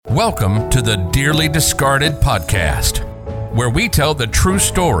Welcome to the Dearly Discarded podcast, where we tell the true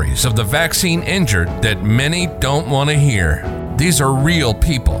stories of the vaccine injured that many don't want to hear. These are real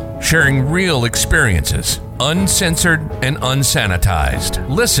people sharing real experiences, uncensored and unsanitized.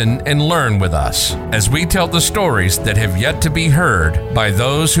 Listen and learn with us as we tell the stories that have yet to be heard by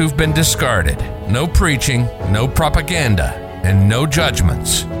those who've been discarded. No preaching, no propaganda, and no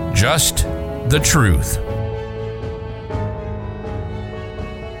judgments. Just the truth.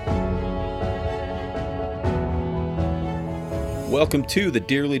 Welcome to the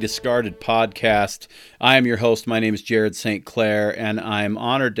Dearly Discarded podcast. I am your host. My name is Jared St. Clair, and I'm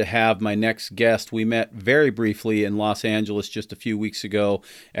honored to have my next guest. We met very briefly in Los Angeles just a few weeks ago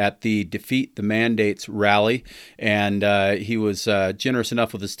at the Defeat the Mandates rally, and he was generous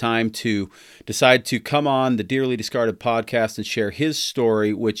enough with his time to decide to come on the Dearly Discarded podcast and share his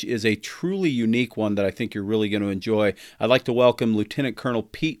story, which is a truly unique one that I think you're really going to enjoy. I'd like to welcome Lieutenant Colonel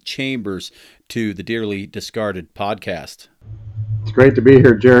Pete Chambers to the Dearly Discarded podcast. It's great to be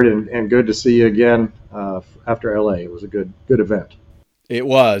here, Jared, and good to see you again after LA. It was a good event. It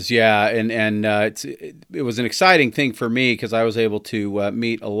was, yeah, and it was an exciting thing for me because I was able to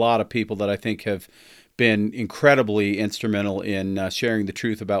meet a lot of people that I think have been incredibly instrumental in sharing the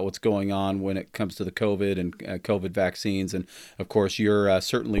truth about what's going on when it comes to the COVID and COVID vaccines. And of course, you're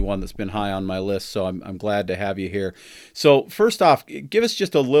certainly one that's been high on my list, so I'm glad to have you here. So first off, give us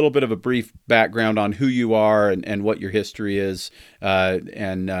just a little bit of a brief background on who you are and what your history is,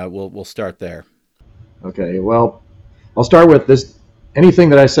 and we'll start there. Okay, well, I'll start with this. Anything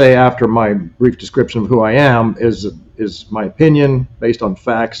that I say after my brief description of who I am is my opinion based on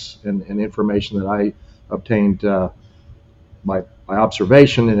facts and information that I obtained by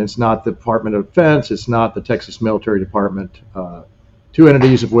observation, and it's not the Department of Defense, it's not the Texas Military Department, two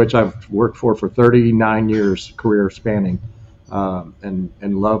entities of which I've worked for 39 years, career spanning, and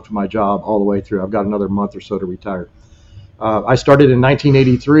loved my job all the way through. I've got another month or so to retire. I started in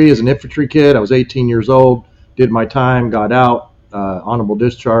 1983 as an infantry kid. I was 18 years old, did my time, got out. Honorable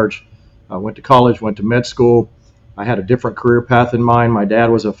discharge, went to college, went to med school. I had a different career path in mind. My dad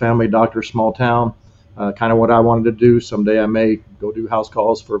was a family doctor, small town, kind of what I wanted to do. Someday I may go do house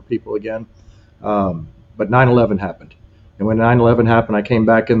calls for people again. But 9/11 happened. And when 9/11 happened, I came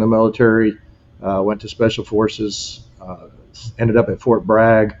back in the military, went to Special Forces, ended up at Fort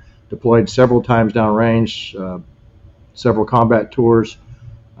Bragg, deployed several times downrange, several combat tours,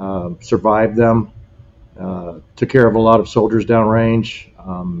 survived them. Took care of a lot of soldiers downrange,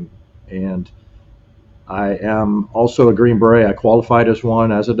 and I am also a Green Beret. I qualified as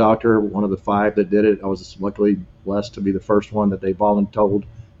one as a doctor, one of the 5 that did it. I was luckily blessed to be the first one that they volunteered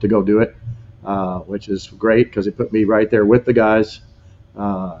to go do it, which is great because it put me right there with the guys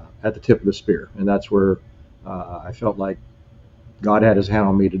at the tip of the spear, and that's where I felt like God had his hand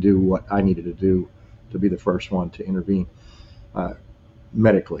on me to do what I needed to do to be the first one to intervene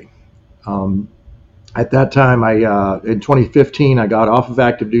medically. At that time, in 2015, I got off of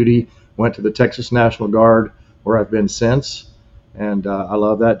active duty, went to the Texas National Guard, where I've been since, and I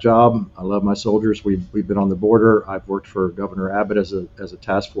love that job. I love my soldiers. We've been on the border. I've worked for Governor Abbott as a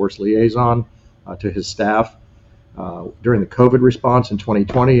task force liaison to his staff during the COVID response in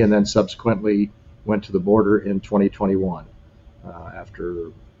 2020, and then subsequently went to the border in 2021.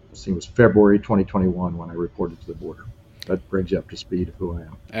 After it was February 2021 when I reported to the border. That brings you up to speed of who I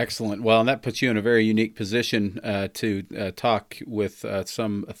am. Excellent. Well, and that puts you in a very unique position to talk with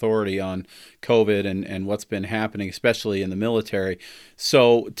some authority on COVID and what's been happening, especially in the military.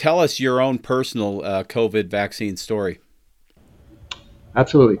 So tell us your own personal COVID vaccine story.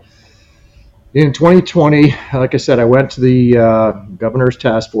 Absolutely. In 2020, like I said, I went to the governor's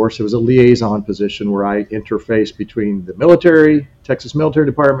task force. It was a liaison position where I interfaced between the military, Texas Military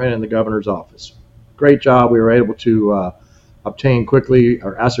Department, and the governor's office. Great job. We were able to ascertain quickly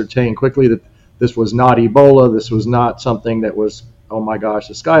that this was not Ebola. This was not something that was, oh my gosh,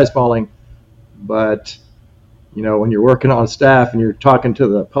 the sky is falling. But, you know, when you're working on staff and you're talking to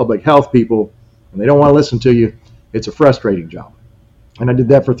the public health people and they don't want to listen to you, it's a frustrating job. And I did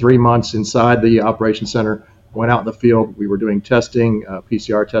that for 3 months inside the operations center, went out in the field. We were doing testing,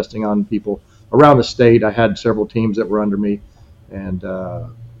 PCR testing on people around the state. I had several teams that were under me, and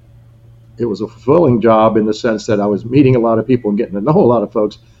it was a fulfilling job in the sense that I was meeting a lot of people and getting to know a lot of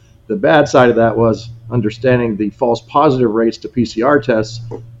folks. The bad side of that was understanding the false positive rates to PCR tests.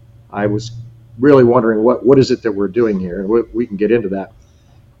 I was really wondering what is it that we're doing here, and we can get into that.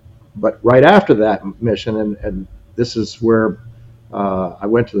 But right after that mission, and this is where I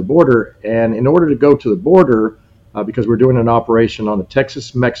went to the border, and in order to go to the border, because we're doing an operation on the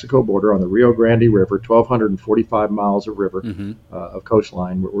Texas-Mexico border on the Rio Grande River, 1,245 miles of river of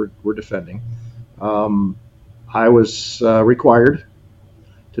coastline we're defending. I was required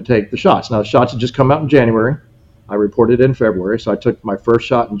to take the shots. Now, the shots had just come out in January. I reported in February, so I took my first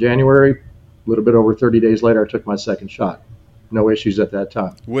shot in January. A little bit over 30 days later, I took my second shot. No issues at that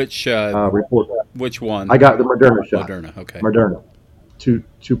time. Which one? I got the Moderna shot. Moderna, okay. Moderna,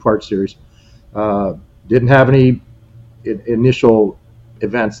 two-part series. Didn't have any initial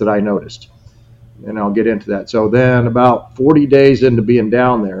events that I noticed, and I'll get into that. So then about 40 days into being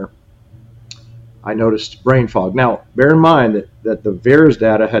down there, I noticed brain fog. Now, bear in mind that the VAERS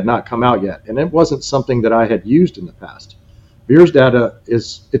data had not come out yet, and it wasn't something that I had used in the past. VAERS data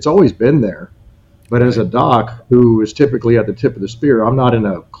it's always been there, but as a doc who is typically at the tip of the spear, I'm not in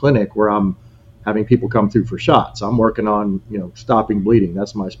a clinic where I'm having people come through for shots. I'm working on stopping bleeding.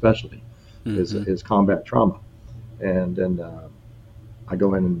 That's my specialty, is combat trauma, and I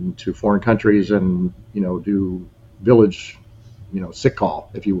go into foreign countries and do village, sick call,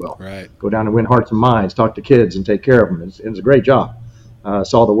 if you will. Right. Go down and win hearts and minds, talk to kids, and take care of them. It's a great job.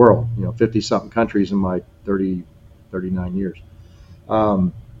 Saw the world, 50-something countries in my 39 years.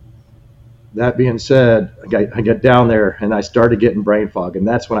 That being said, I get down there and I started getting brain fog, and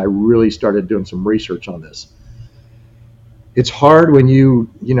that's when I really started doing some research on this. It's hard when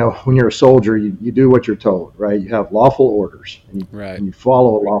when you're a soldier, you do what you're told, right? You have lawful orders, and you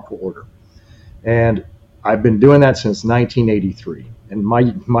follow a lawful order. And I've been doing that since 1983. And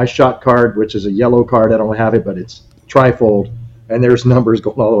my shot card, which is a yellow card, I don't have it, but it's trifold, and there's numbers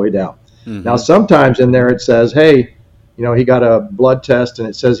going all the way down. Now, sometimes in there it says, hey, he got a blood test and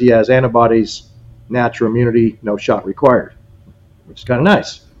it says he has antibodies, natural immunity, no shot required, which is kind of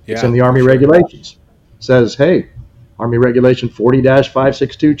nice. Yeah, it's in the Army regulations. It says, hey, Army Regulation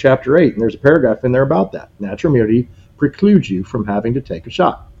 40-562, Chapter 8, and there's a paragraph in there about that. Natural immunity precludes you from having to take a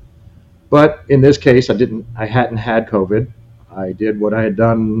shot. But in this case, I hadn't had COVID. I did what I had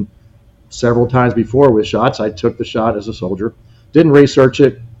done several times before with shots. I took the shot as a soldier. Didn't research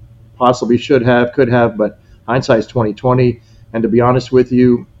it. Possibly should have, could have, but hindsight's 20/20. And to be honest with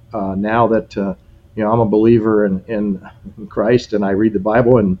you, now that I'm a believer in Christ and I read the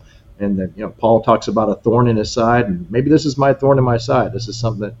Bible and that Paul talks about a thorn in his side, and maybe this is my thorn in my side. This is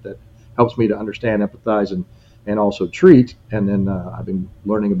something that helps me to understand, empathize, and also treat. And then I've been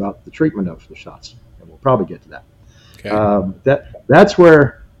learning about the treatment of the shots, and we'll probably get to that. Okay. That's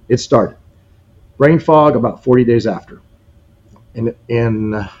where it started. Brain fog about 40 days after. And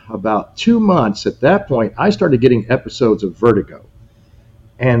in about 2 months at that point, I started getting episodes of vertigo.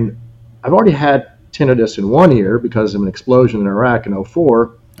 And I've already had tinnitus in one ear because of an explosion in Iraq in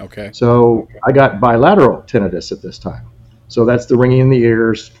 2004. Okay. So I got bilateral tinnitus at this time. So that's the ringing in the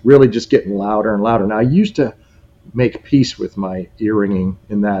ears, really just getting louder and louder. Now, I used to make peace with my ear ringing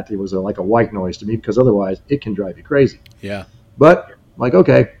in that it was like a white noise to me, because otherwise it can drive you crazy. Yeah. But I'm like,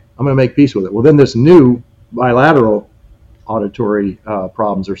 okay, I'm going to make peace with it. Well, then this new bilateral auditory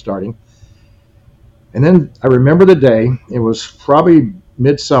problems are starting. And then I remember the day, it was probably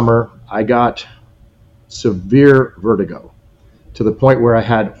midsummer, I got severe vertigo to the point where I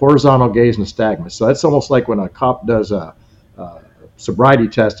had horizontal gaze nystagmus. So that's almost like when a cop does a sobriety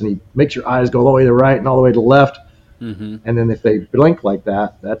test and he makes your eyes go all the way to the right and all the way to the left. Mm-hmm. And then if they blink like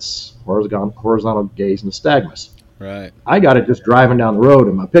that, that's horizontal gaze nystagmus. Right. I got it just driving down the road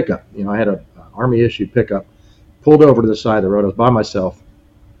in my pickup. I had an Army issued pickup, pulled over to the side of the road. I was by myself,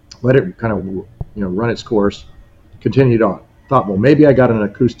 let it kind of run its course, continued on. Thought, well, maybe I got an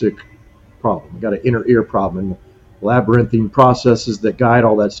acoustic problem. I got an inner ear problem, and labyrinthine processes that guide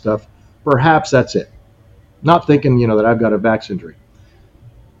all that stuff. Perhaps that's it. Not thinking, that I've got a back injury.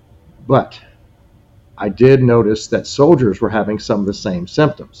 But I did notice that soldiers were having some of the same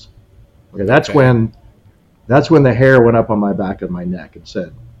symptoms. Okay, that's when the hair went up on my back of my neck and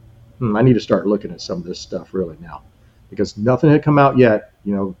said, I need to start looking at some of this stuff really now, because nothing had come out yet.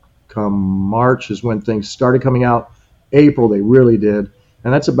 Come March is when things started coming out. April they really did,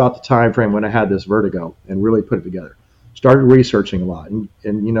 and that's about the time frame when I had this vertigo and really put it together. Started researching a lot, and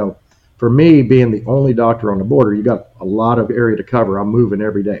for me, being the only doctor on the border, you got a lot of area to cover. I'm moving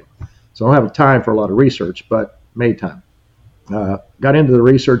every day, so I don't have time for a lot of research, but made time. Got into the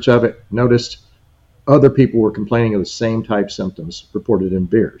research of it. Noticed other people were complaining of the same type symptoms reported in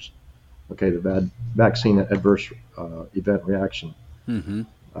VAERS. Okay, the vaccine adverse event reaction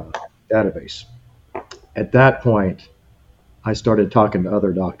database. At that point, I started talking to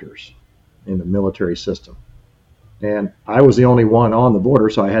other doctors in the military system. And I was the only one on the border,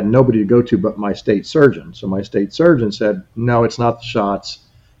 so I had nobody to go to but my state surgeon. So my state surgeon said, no, it's not the shots.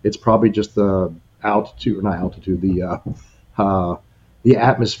 It's probably just the the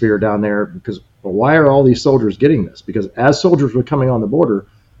atmosphere down there. Because, well, why are all these soldiers getting this? Because as soldiers were coming on the border,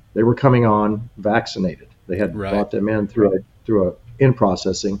 they were coming on vaccinated. They had brought them in through a in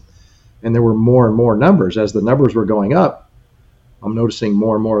processing, and there were more and more numbers. As the numbers were going up, I'm noticing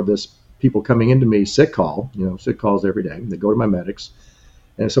more and more of this people coming into me sick calls every day. They go to my medics,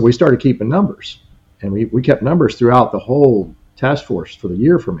 and so we started keeping numbers, and we kept numbers throughout the whole task force for the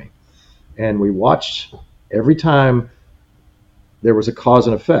year for me, and we watched every time there was a cause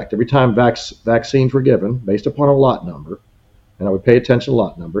and effect. Every time vaccines were given based upon a lot number, and I would pay attention to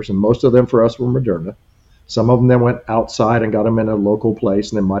lot numbers, and most of them for us were Moderna. Some of them then went outside and got them in a local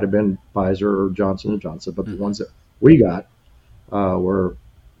place, and they might have been Pfizer or Johnson & Johnson, but the ones that we got were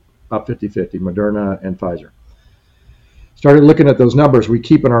about 50-50, Moderna and Pfizer. Started looking at those numbers. We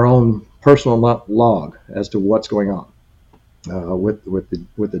keep in our own personal log as to what's going on with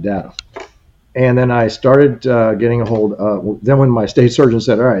the data. And then I started getting a hold. Then when my state surgeon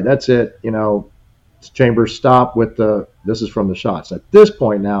said, "All right, that's it. Chambers, stop with this is from the shots." At this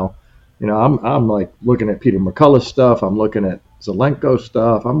point now, I'm like looking at Peter McCullough's stuff. I'm looking at Zelenko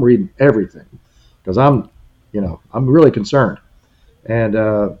stuff. I'm reading everything because I'm really concerned,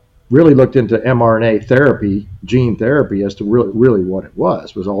 and really looked into mRNA therapy, gene therapy, as to really what it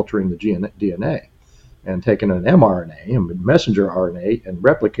was altering the DNA and taking an mRNA, a messenger RNA, and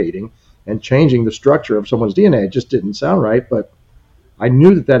replicating and changing the structure of someone's DNA. It just didn't sound right, but I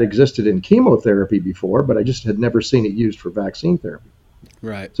knew that existed in chemotherapy before, but I just had never seen it used for vaccine therapy.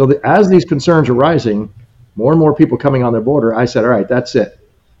 Right. So as these concerns are rising, more and more people coming on the border, I said, all right, that's it.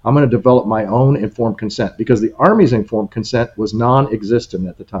 I'm going to develop my own informed consent, because the Army's informed consent was non-existent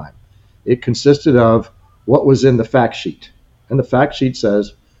at the time. It consisted of what was in the fact sheet. And the fact sheet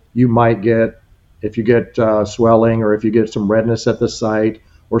says you might get, if you get swelling, or if you get some redness at the site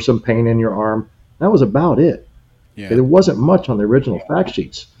or some pain in your arm. That was about it. Yeah. There wasn't much on the original fact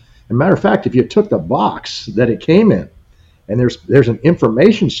sheets. As a matter of fact, if you took the box that it came in, and there's an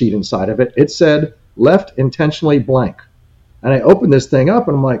information sheet inside of it, it said left intentionally blank. And I opened this thing up,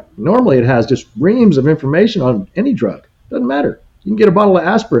 and I'm like, normally it has just reams of information on any drug. Doesn't matter. You can get a bottle of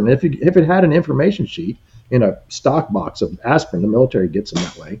aspirin. If it had an information sheet in a stock box of aspirin, the military gets them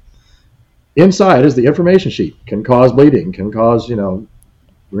that way. Inside is the information sheet. Can cause bleeding, can cause,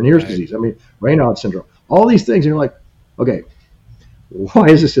 Meniere's disease. Raynaud's syndrome. All these things, and you're like, okay, why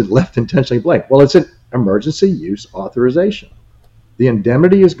is this left intentionally blank? Well, it's an emergency use authorization. The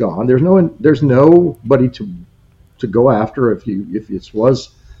indemnity is gone. There's nobody to go after if it was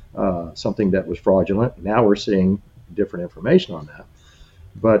something that was fraudulent. Now we're seeing different information on that.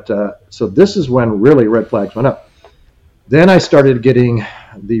 But so this is when really red flags went up. Then I started getting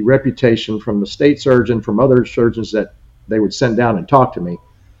the reputation from the state surgeon, from other surgeons, that they would send down and talk to me.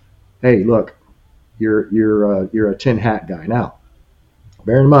 Hey, look, you're a tin hat guy. Now,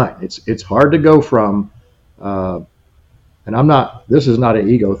 bear in mind, it's hard to go from, and this is not an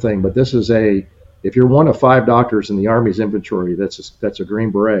ego thing, but this is if you're one of 5 doctors in the Army's inventory, that's a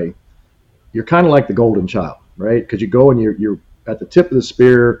Green Beret, you're kind of like the golden child, right? Because you go and you're at the tip of the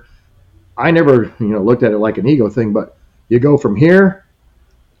spear. I never, looked at it like an ego thing, but you go from here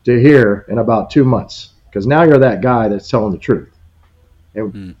to here in about 2 months, because now you're that guy that's telling the truth.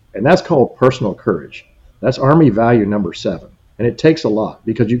 And that's called personal courage. That's Army value number 7. And it takes a lot,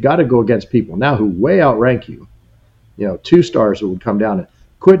 because you've got to go against people now who way outrank you. 2 stars who would come down and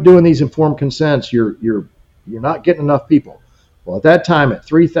quit doing these informed consents. You're not getting enough people. Well, at that time, at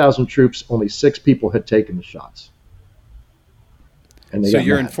 3,000 troops, only 6 people had taken the shots. And so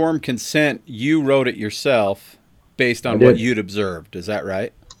your informed consent, you wrote it yourself based on what you'd observed. Is that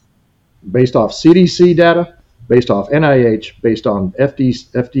right? Based off CDC data, based off NIH, based on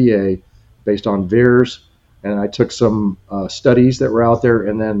FDA, based on VAERS, and I took some studies that were out there,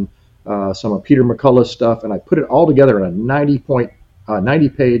 and then some of Peter McCullough's stuff, and I put it all together in a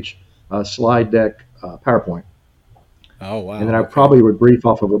 90-page slide deck PowerPoint. Oh, wow. And then I probably would brief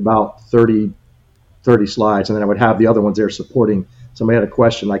off of about 30 slides, and then I would have the other ones there supporting. Somebody had a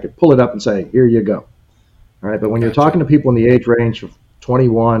question, I could pull it up and say, here you go. All right, but when you're talking to people in the age range of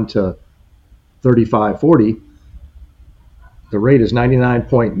 21 to 35, 40, the rate is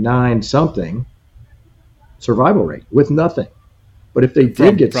 99.9 something survival rate with nothing. But if they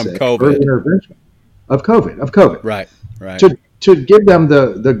did get sick, early intervention of COVID. Right. To give them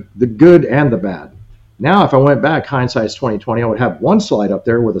the good and the bad. Now, if I went back, hindsight's 2020, I would have one slide up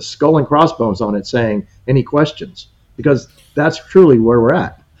there with a skull and crossbones on it saying, any questions? Because that's truly where we're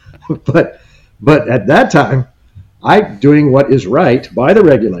at. But at that time, I'm doing what is right by the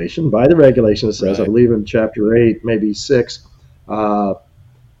regulation. By the regulation, it says, right. I believe in Chapter 8, maybe 6,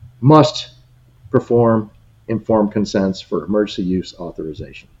 must perform informed consents for emergency use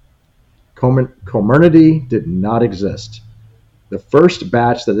authorization. Comirnaty did not exist. The first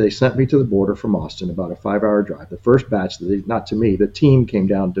batch that they sent me to the border from Austin, about a 5-hour drive, the first batch, not to me, the team came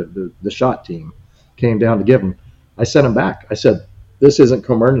down to, the shot team came down to give them. I sent them back. I said, this isn't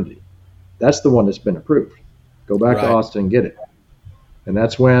Comirnaty. That's the one that's been approved. Go back to Austin and get it. And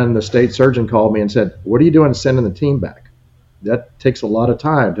that's when the state surgeon called me and said, what are you doing sending the team back? That takes a lot of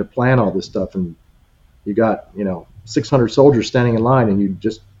time to plan all this stuff. And you got, 600 soldiers standing in line and you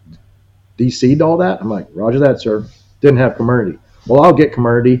just DC'd all that? I'm like, roger that, sir. Didn't have Comirnaty. Well, I'll get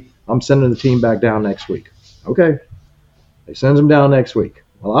Comirnaty. I'm sending the team back down next week. Okay. They sends them down next week.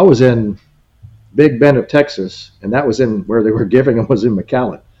 Well, I was in Big Bend of Texas, and that was in where they were giving them was in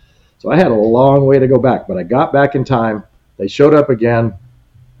McAllen. So I had a long way to go back, but I got back in time. They showed up again.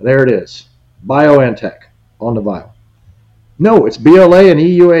 And there it is. BioNTech on the vial. No, it's BLA and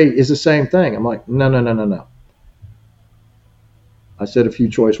EUA is the same thing. I'm like, no. I said a few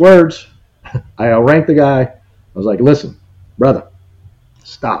choice words. I outranked the guy. I was like, listen, brother,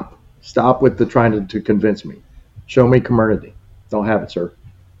 stop. Stop with the trying to convince me. Show me Comirnaty. Don't have it, sir.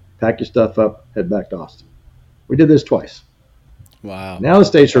 Pack your stuff up, head back to Austin. We did this twice. Wow. Now the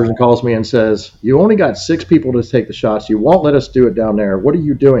state surgeon calls me and says, you only got 6 people to take the shots. You won't let us do it down there. What are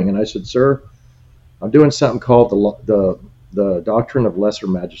you doing? And I said, sir, I'm doing something called the Doctrine of Lesser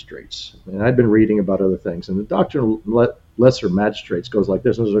Magistrates. And I'd been reading about other things. And the Doctrine of Lesser Magistrates goes like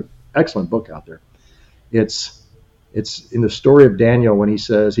this. There's an excellent book out there. It's in the story of Daniel when he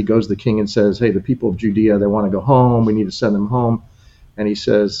goes to the king and says, hey, the people of Judea, they want to go home. We need to send them home. And he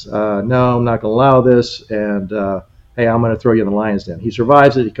says, no, I'm not going to allow this. And, hey, I'm going to throw you in the lion's den. He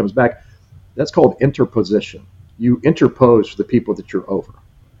survives it. He comes back. That's called interposition. You interpose for the people that you're over.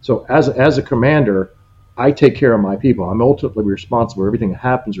 So as a commander, I take care of my people. I'm ultimately responsible for everything that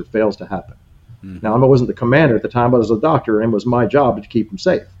happens or fails to happen. Mm-hmm. Now, I wasn't the commander at the time, but I was a doctor, and it was my job to keep them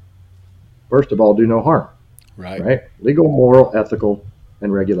safe. First of all, do no harm. Right? Legal, moral, ethical,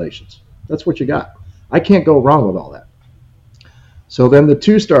 and regulations. That's what you got. I can't go wrong with all that. So then the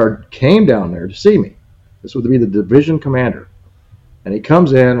 2-star came down there to see me. This would be the division commander. And he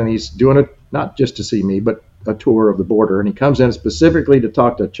comes in and he's doing it not just to see me, but a tour of the border. And he comes in specifically to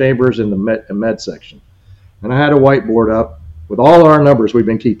talk to Chambers in the med section. And I had a whiteboard up with all our numbers we've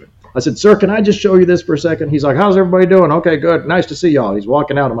been keeping. I said, sir, can I just show you this for a second? He's like, how's everybody doing? Okay, good. Nice to see y'all. He's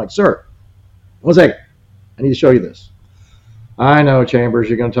walking out. I'm like, sir, 1 second. I need to show you this. I know, Chambers,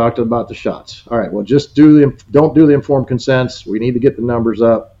 you're going to talk about the shots. All right, well, just don't do the informed consents. We need to get the numbers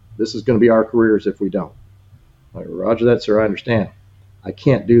up. This is going to be our careers if we don't. Like, roger that, sir. I understand. I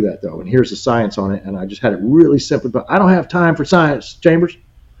can't do that, though. And here's the science on it. And I just had it really simple. But I don't have time for science, Chambers.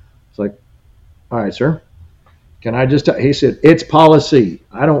 It's like, all right, sir. Can I just he said, it's policy.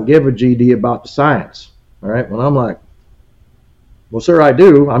 I don't give a GD about the science. All right. Well, I'm like, well, sir, I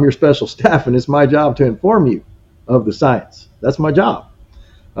do. I'm your special staff, and it's my job to inform you of the science. That's my job.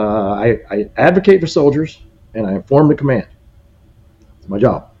 I advocate for soldiers, and I inform the command. It's my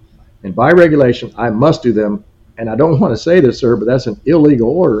job. And by regulation, I must do them. And I don't want to say this, sir, but that's an illegal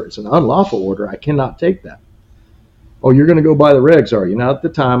order. It's an unlawful order. I cannot take that. Oh, you're going to go by the regs, are you? Now, at the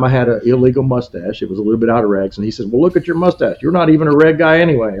time, I had an illegal mustache. It was a little bit out of regs. And he said, well, look at your mustache. You're not even a reg guy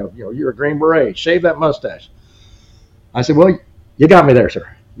anyway. You're a Green Beret. Shave that mustache. I said, well, you got me there,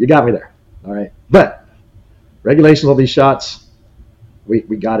 sir. You got me there. All right. But regulations on these shots, we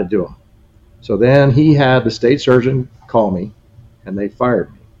got to do them. So then he had the state surgeon call me, and they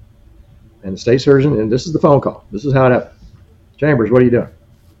fired me. And the state surgeon, and this is the phone call. This is how it happened. Chambers, what are you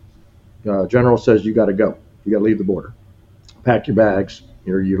doing? General says you got to go. You got to leave the border. Pack your bags.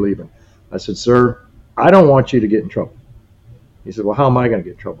 You're leaving. I said, sir, I don't want you to get in trouble. He said, well, how am I going to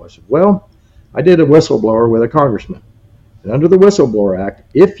get in trouble? I said, well, I did a whistleblower with a congressman. And under the Whistleblower Act,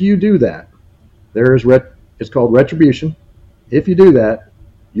 if you do that, it's called retribution. If you do that,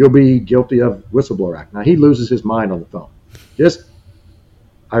 you'll be guilty of Whistleblower Act. Now, he loses his mind on the phone. Just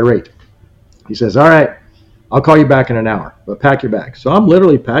irate. He says, all right, I'll call you back in an hour, but pack your bags. So I'm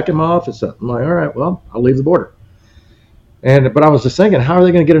literally packing my office up. I'm like, all right, well, I'll leave the border. But I was just thinking, how are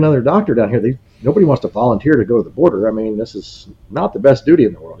they going to get another doctor down here? Nobody wants to volunteer to go to the border. I mean, this is not the best duty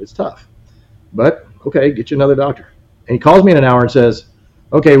in the world. It's tough. But, okay, get you another doctor. And he calls me in an hour and says,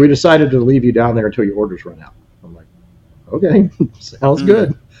 okay, we decided to leave you down there until your orders run out. I'm like, okay, sounds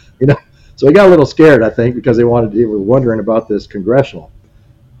good. So he got a little scared, I think, because they were wondering about this congressional.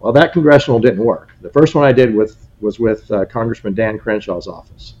 Well, that congressional didn't work. The first one I did was with Congressman Dan Crenshaw's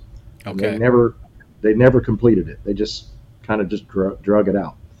office. Okay. They never completed it. They just kind of drug it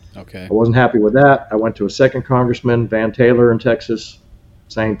out. Okay. I wasn't happy with that. I went to a second congressman, Van Taylor in Texas.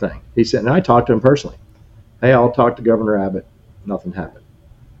 same thing. He said, and I talked to him personally. Hey, I'll talk to Governor Abbott. Nothing happened.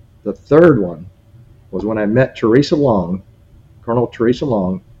 The third one was when I met Teresa Long, Colonel Teresa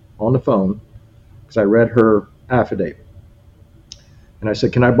Long, on the phone, because I read her affidavit. And I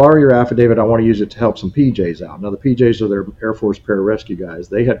said, can I borrow your affidavit? I want to use it to help some PJs out. Now, the PJs are their Air Force pararescue guys.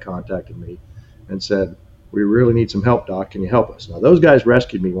 They had contacted me and said, we really need some help, Doc. Can you help us? Now, those guys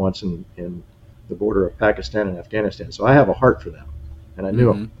rescued me once in the border of Pakistan and Afghanistan, so I have a heart for them, and I knew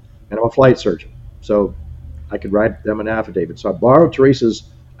them. And I'm a flight surgeon, so I could write them an affidavit. So I borrowed Teresa's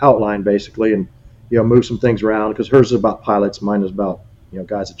outline, basically, and move some things around, because hers is about pilots, mine is about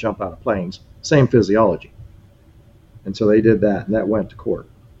guys that jump out of planes. Same physiology. And so they did that, and that went to court.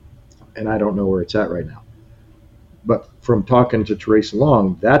 And I don't know where it's at right now. But from talking to Teresa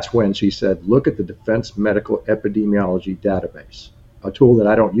Long, that's when she said, look at the Defense Medical Epidemiology Database, a tool that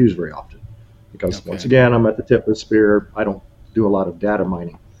I don't use very often. Because once again, I'm at the tip of the spear. I don't do a lot of data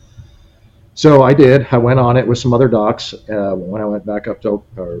mining. So I did. I went on it with some other docs when I went back up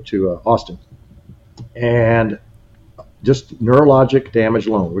to Austin. And just neurologic damage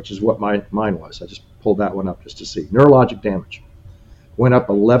alone, which is what mine was. I just pulled that one up just to see. Neurologic damage went up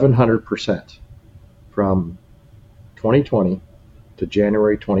 1,100% from 2020 to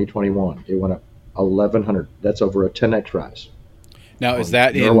January 2021. It went up 1,100. That's over a 10x rise. Now, is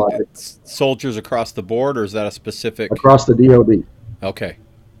that in soldiers across the board, or is that a specific? Across the DoD. Okay.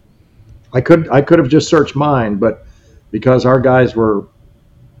 I could have just searched mine, but because our guys were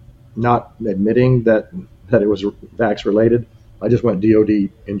not admitting that it was vax related, I just went DoD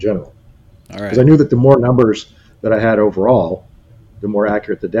in general. All right. Because I knew that the more numbers that I had overall, the more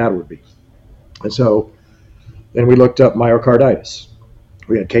accurate the data would be. And so then we looked up myocarditis.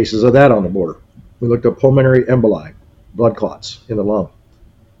 We had cases of that on the border. We looked up pulmonary emboli, blood clots in the lung.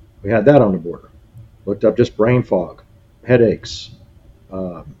 We had that on the border. Looked up just brain fog, headaches,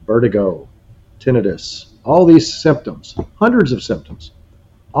 vertigo, tinnitus, all these symptoms, hundreds of symptoms,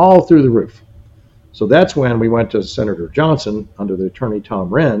 all through the roof. So that's when we went to Senator Johnson under the attorney Tom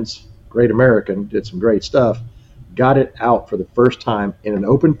Renz, great American, did some great stuff, got it out for the first time in an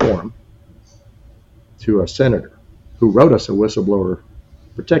open forum to a senator who wrote us a whistleblower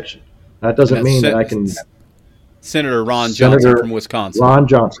protection. That doesn't mean that I can... Senator Ron Johnson from Wisconsin. Ron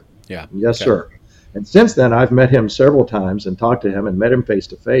Johnson. Yeah. Yes, sir. And since then, I've met him several times and talked to him and met him face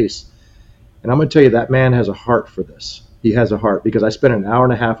to face. And I'm going to tell you, that man has a heart for this. He has a heart, because I spent an hour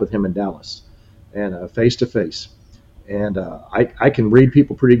and a half with him in Dallas and face to face. And I can read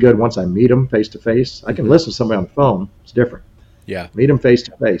people pretty good once I meet them face to face. I can listen to somebody on the phone. It's different. Yeah. Meet them face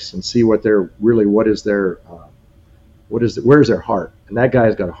to face and see where's their heart. And that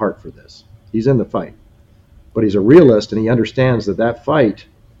guy's got a heart for this. He's in the fight, but he's a realist, and he understands that fight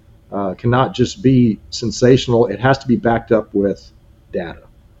cannot just be sensational. It has to be backed up with data.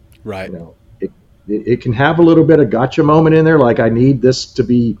 Right. It can have a little bit of gotcha moment in there, like I need this to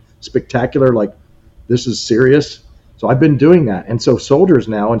be spectacular, like this is serious. So I've been doing that. And so soldiers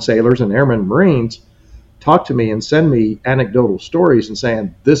now and sailors and airmen and Marines talk to me and send me anecdotal stories and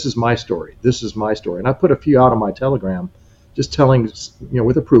saying, this is my story. This is my story. And I put a few out on my Telegram, just telling,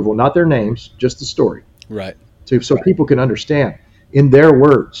 with approval, not their names, just the story. Right. So people can understand in their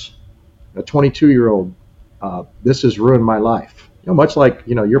words, a 22-year-old, this has ruined my life. Much like,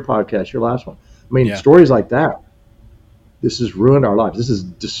 your podcast, your last one. I mean, stories like that. This has ruined our lives. This is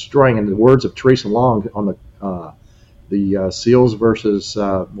destroying. In the words of Teresa Long on the SEALs versus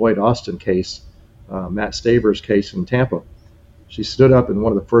Lloyd Austin case, Matt Staver's case in Tampa, she stood up and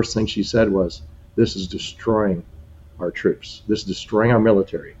one of the first things she said was, this is destroying our troops. This is destroying our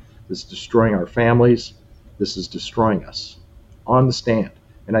military. This is destroying our families. This is destroying us on the stand.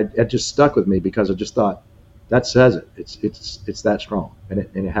 And it just stuck with me, because I just thought, that says it. It's that strong, and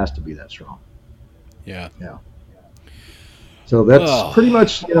it has to be that strong. Yeah. Yeah. So that's pretty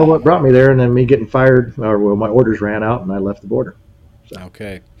much what brought me there, and then me getting fired, my orders ran out, and I left the border. So.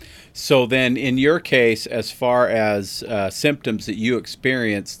 Okay. So then, in your case, as far as symptoms that you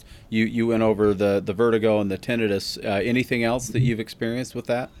experienced, you went over the vertigo and the tinnitus. Anything else that you've experienced with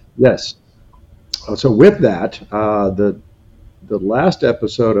that? Yes. So with that, the last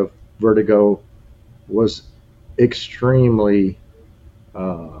episode of vertigo was extremely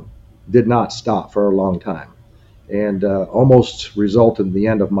did not stop for a long time, and almost resulted in the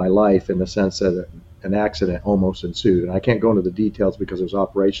end of my life, in the sense that an accident almost ensued. And I can't go into the details because it was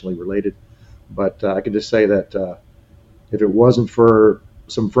operationally related, but I can just say that if it wasn't for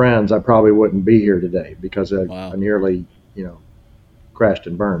some friends, I probably wouldn't be here today, because I nearly crashed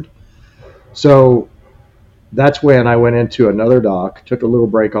and burned. So that's when I went into another dock, took a little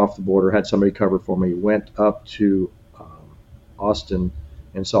break off the border, had somebody cover for me, went up to Austin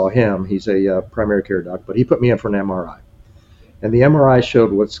and saw him. He's a primary care doc, but he put me in for an MRI. And the MRI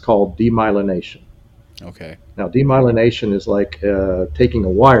showed what's called demyelination. Okay. Now, demyelination is like taking a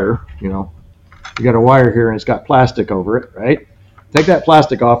wire, you got a wire here and it's got plastic over it, right? Take that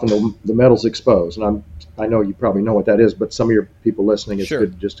plastic off and the metal's exposed. And I know you probably know what that is, but some of your people listening, it's Sure.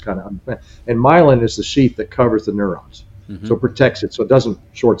 good just to kind of understand. And myelin is the sheath that covers the neurons. So it protects it so it doesn't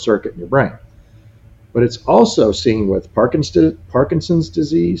short circuit in your brain. But it's also seen with Parkinson's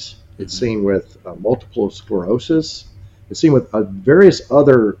disease. It's seen with multiple sclerosis. It's seen with various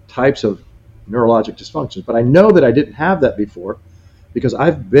other types of neurologic dysfunctions. But I know that I didn't have that before because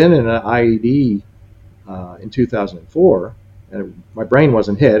I've been in an IED in 2004, and my brain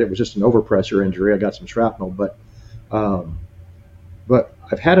wasn't hit. It was just an overpressure injury. I got some shrapnel, but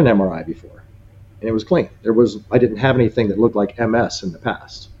I've had an MRI before, and it was clean. I didn't have anything that looked like MS in the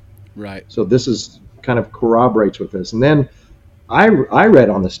past. Right. So this is kind of corroborates with this. And then I read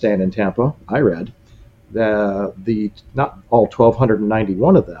on the stand in Tampa, the not all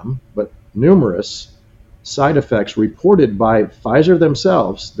 1,291 of them, but numerous side effects reported by Pfizer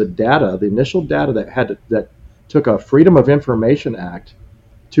themselves. The initial data that took a Freedom of Information Act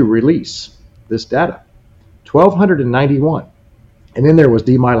to release this data, 1,291, and then there was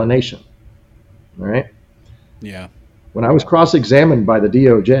demyelination. All right. Yeah. When I was cross-examined by the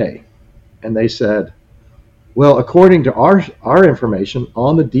DOJ, and they said, well, according to our information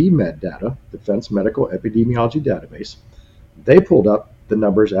on the DMED data, Defense Medical Epidemiology Database, they pulled up the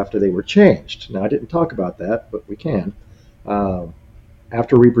numbers after they were changed. Now, I didn't talk about that, but we can.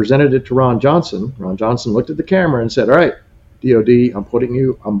 After we presented it to Ron Johnson looked at the camera and said, all right, DOD, I'm holding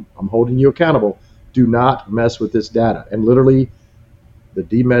you accountable. Do not mess with this data. And literally, the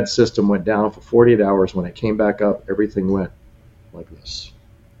DMED system went down for 48 hours. When it came back up, everything went like this.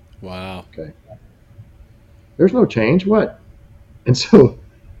 Wow. Okay. There's no change. What? And so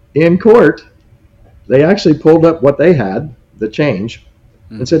in court, they actually pulled up what they had, the change,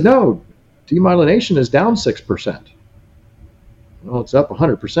 and said, no, demyelination is down 6%. Well, it's up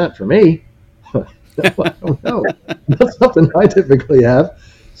 100% for me. I don't know. That's something I typically have.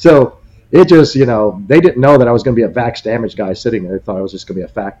 So it just, they didn't know that I was going to be a vax damage guy sitting there. They thought I was just going to be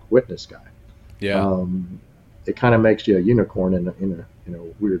a fact witness guy. Yeah. It kind of makes you a unicorn in a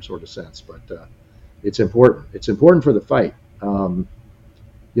weird sort of sense, but it's important. It's important for the fight.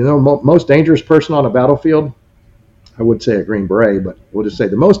 Most dangerous person on a battlefield, I would say a Green Beret, but we'll just say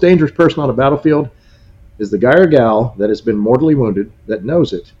the most dangerous person on a battlefield is the guy or gal that has been mortally wounded, that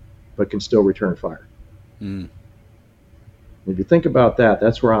knows it, but can still return fire. Mm. If you think about that,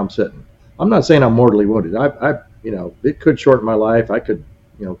 that's where I'm sitting. I'm not saying I'm mortally wounded. It could shorten my life. I could,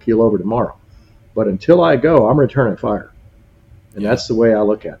 keel over tomorrow. But until I go, I'm returning fire. And that's the way I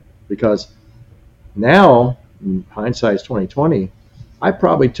look at it. Because now, in hindsight's 2020, I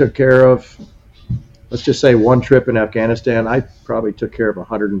probably took care of, let's just say one trip in Afghanistan, I probably took care of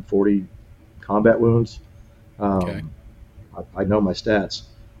 140 combat wounds. Okay. I know my stats.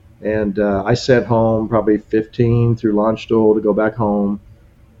 And I sent home probably 15 through Landstuhl to go back home.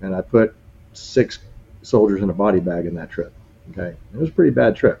 And I put 6 soldiers in a body bag in that trip. Okay. It was a pretty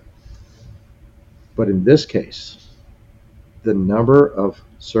bad trip. But in this case, the number of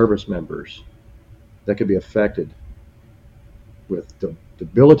service members that could be affected with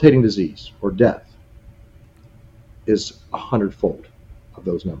debilitating disease or death is 100-fold of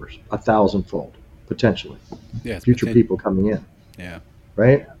those numbers, 1,000-fold potentially. Yeah, future people coming in. Yeah.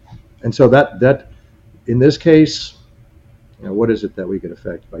 Right. And so that in this case, what is it that we could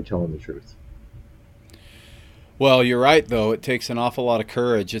affect by telling the truth? Well, you're right, though. It takes an awful lot of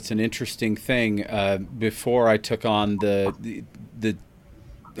courage. It's an interesting thing. Before I took on the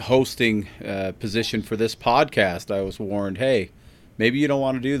hosting position for this podcast, I was warned, hey, maybe you don't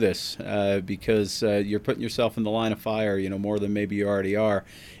want to do this because you're putting yourself in the line of fire, more than maybe you already are.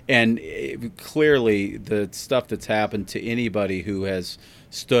 And clearly the stuff that's happened to anybody who has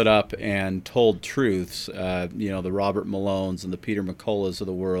stood up and told truths, the Robert Malones and the Peter McCulloughs of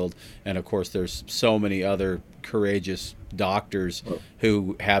the world. And, of course, there's so many other courageous doctors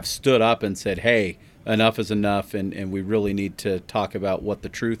who have stood up and said, hey, enough is enough, and we really need to talk about what the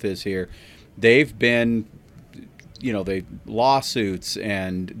truth is here. They've been, they lawsuits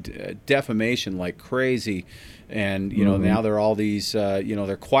and defamation like crazy, and now they're all these,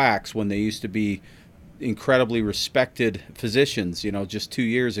 they're quacks when they used to be incredibly respected physicians. Just 2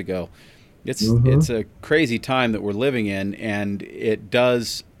 years ago. It's a crazy time that we're living in, and it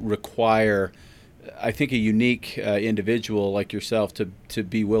does require, I think, a unique individual like yourself to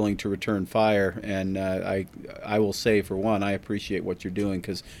be willing to return fire. And I will say, for one, I appreciate what you're doing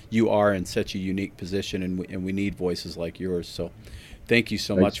because you are in such a unique position, and we need voices like yours. So Thank you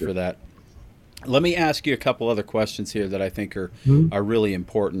so Thanks, much sir. for that. Let me ask you a couple other questions here that I think are really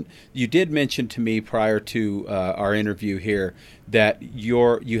important. You did mention to me prior to our interview here that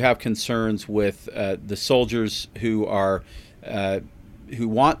you have concerns with the soldiers who are who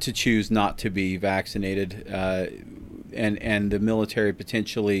want to choose not to be vaccinated, and the military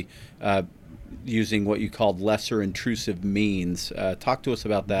potentially using what you called lesser intrusive means. Talk to us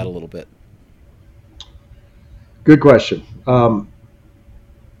about that a little bit. Good question. And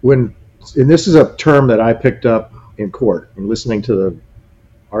this is a term that I picked up in court and listening to the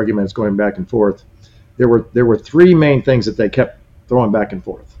arguments going back and forth. There were three main things that they kept throwing back and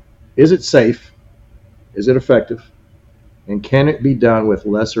forth. Is it safe? Is it effective? And can it be done with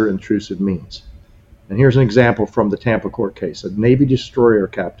lesser intrusive means? And here's an example from the Tampa court case. A Navy destroyer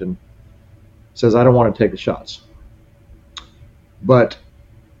captain says, I don't want to take the shots, but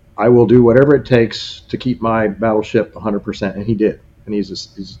I will do whatever it takes to keep my battleship 100%. And he did. And he's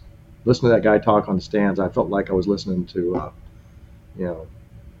listening to that guy talk on the stands. I felt like I was listening to,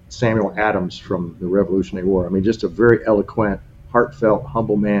 Samuel Adams from the Revolutionary War. I mean, just a very eloquent, heartfelt,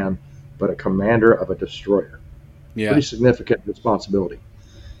 humble man, but a commander of a destroyer. Yeah. Pretty significant responsibility.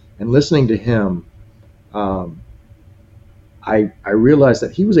 And listening to him, I realized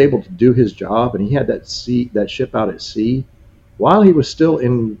that he was able to do his job, and he had that ship out at sea while he was still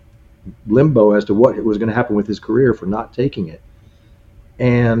in limbo as to what was going to happen with his career for not taking it.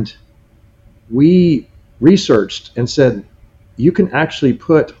 And we researched and said, you can actually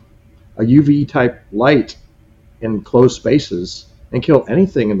put a UV type light in closed spaces and kill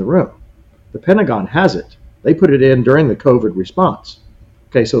anything in the room. The Pentagon has it. They put it in during the COVID response.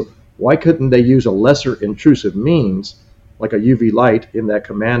 Okay, so why couldn't they use a lesser intrusive means like a UV light in that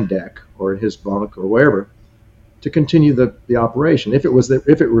command deck or in his bunk or wherever to continue the operation if it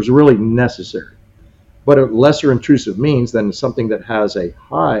was really necessary? But a lesser intrusive means than something that has a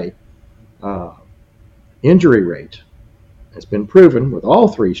high injury rate. It's been proven with all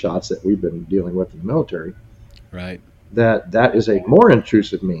three shots that we've been dealing with in the military, right, that is a more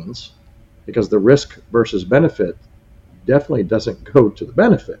intrusive means, because the risk versus benefit definitely doesn't go to the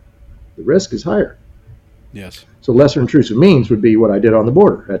benefit. The risk is higher. Yes. So lesser intrusive means would be what I did on the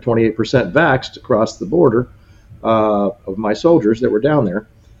border. At 28% vaxxed across the border of my soldiers that were down there,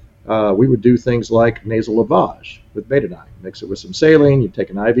 we would do things like nasal lavage with betadine. Mix it with some saline, you take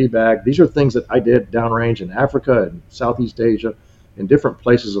an IV bag. These are things that I did downrange in Africa and Southeast Asia and different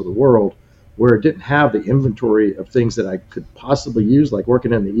places of the world where it didn't have the inventory of things that I could possibly use, like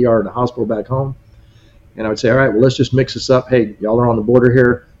working in the ER in the hospital back home. And I would say, all right, well, let's just mix this up. Hey, y'all are on the border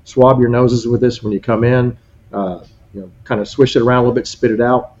here. Swab your noses with this when you come in. Kind of swish it around a little bit, spit it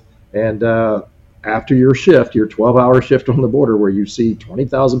out. And after your shift, your 12-hour shift on the border, where you see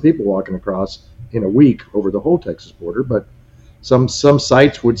 20,000 people walking across in a week over the whole Texas border, but some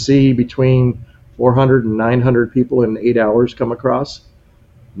sites would see between 400 and 900 people in 8 hours come across,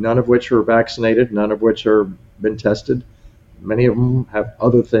 none of which are vaccinated, none of which are been tested. Many of them have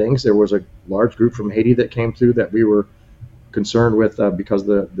other things. There was a large group from Haiti that came through that we were concerned with because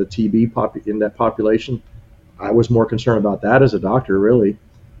the TB in that population. I was more concerned about that as a doctor, really.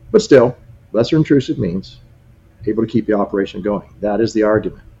 But still, lesser intrusive means able to keep the operation going. That is the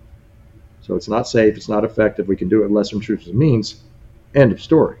argument. So it's not safe, it's not effective. We can do it with lesser intrusive means. End of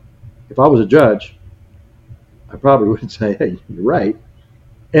story. If I was a judge, I probably would say, hey, you're right.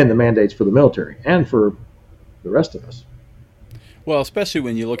 And the mandates for the military and for the rest of us. Well, especially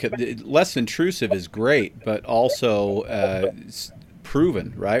when you look at less intrusive is great, but also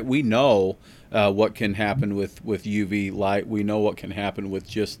proven, right? We know what can happen with UV light. We know what can happen with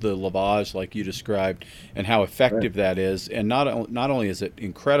just the lavage, like you described, and how effective that is. And not only is it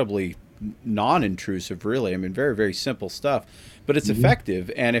incredibly non-intrusive, really, I mean, very, very simple stuff, but it's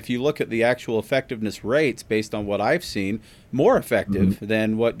effective. And if you look at the actual effectiveness rates, based on what I've seen, more effective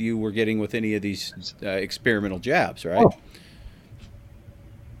than what you were getting with any of these experimental jabs, right? Oh.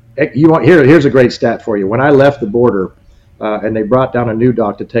 Here's a great stat for you. When I left the border, and they brought down a new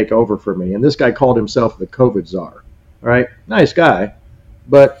doc to take over for me, and this guy called himself the COVID czar. All right, nice guy,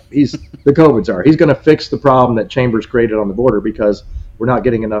 but he's the COVID czar. He's going to fix the problem that Chambers created on the border because we're not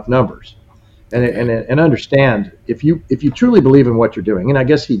getting enough numbers. And understand, if you truly believe in what you're doing, and I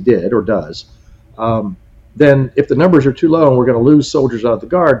guess he did or does, then if the numbers are too low and we're going to lose soldiers out of the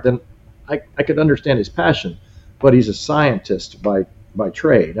Guard, then I could understand his passion. But he's a scientist by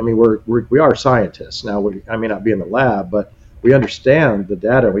trade. I mean, we are scientists. Now, I may not be in the lab, but we understand the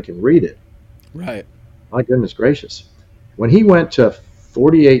data. We can read it. Right. My goodness gracious. When he went to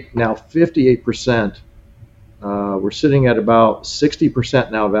 48, now 58%, we're sitting at about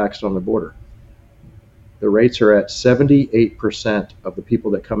 60% now vaxxed on the border. the rates are at 78% of the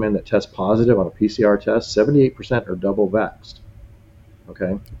people that come in that test positive on a PCR test. 78% are double vaxxed.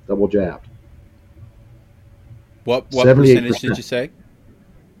 Okay, double jabbed. What percentage did you say?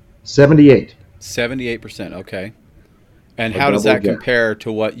 78. 78%. Okay. And how does that compare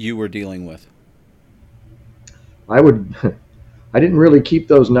to what you were dealing with? I didn't really keep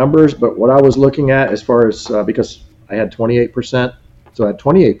those numbers, but what I was looking at as far as, because I had 28%, so I had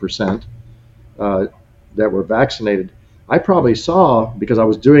 28% that were vaccinated. I probably saw, because I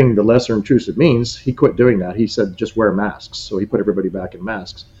was doing the lesser intrusive means, he quit doing that. He said, just wear masks. So he put everybody back in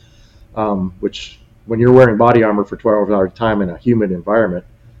masks, which when you're wearing body armor for 12 hours at a time in a humid environment,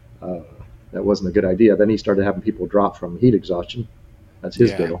 that wasn't a good idea. Then he started having people drop from heat exhaustion. That's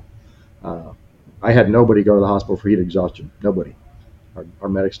his deal. I had nobody go to the hospital for heat exhaustion. Nobody. Our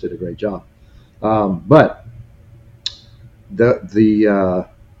medics did a great job. But the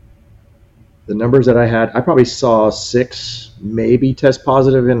numbers that I had, I probably saw 6 maybe test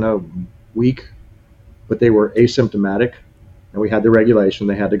positive in a week, but they were asymptomatic. And we had the regulation.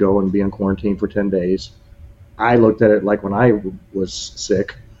 They had to go and be in quarantine for 10 days. I looked at it like when I was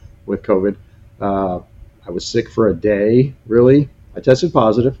sick with COVID. I was sick for a day, really. I tested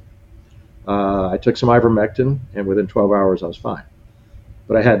positive. I took some ivermectin, and within 12 hours I was fine.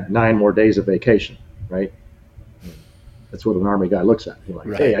 But I had 9 more days of vacation, right? That's what an Army guy looks at. He's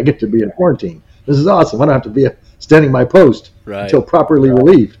like, hey, I get to be in quarantine. This is awesome. I don't have to be standing my post until properly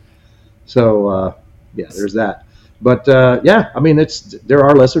relieved. So, there's that. But, I mean, there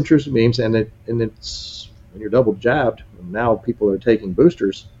are lesser intrusive means, and it's when you're double jabbed, and now people are taking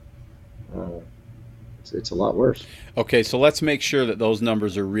boosters, it's a lot worse. Okay, so let's make sure that those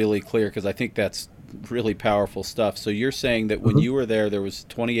numbers are really clear, because I think that's really powerful stuff. So you're saying that when you were there was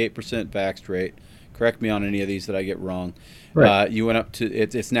 28% vaxxed rate. Correct me on any of these that I get wrong. Right. You went up to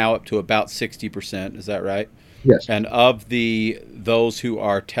it's now up to about 60%. Is that right? Yes. And of those who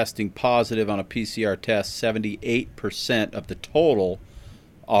are testing positive on a PCR test, 78% of the total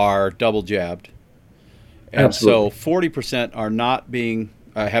are double jabbed. And Absolutely. so 40% are not being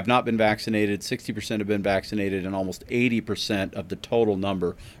have not been vaccinated, 60% have been vaccinated, and almost 80% of the total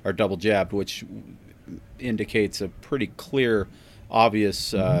number are double jabbed, which indicates a pretty clear,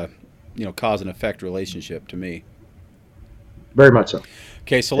 obvious, cause and effect relationship to me. Very much so.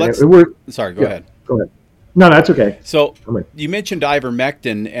 Okay, so let's. Sorry, go ahead. Go ahead. No, that's okay. So you mentioned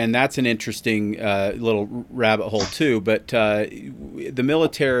ivermectin, and that's an interesting little rabbit hole too. But the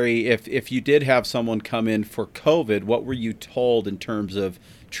military, if you did have someone come in for COVID, what were you told in terms of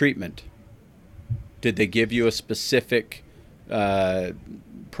treatment? Did they give you a specific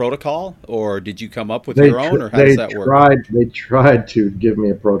protocol, or did you come up with your own, or how does that work? They tried to give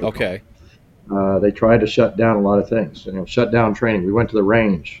me a protocol. Okay. They tried to shut down a lot of things. Shut down training. We went to the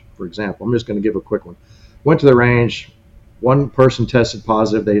range, for example. I'm just going to give a quick one. Went to the range. One person tested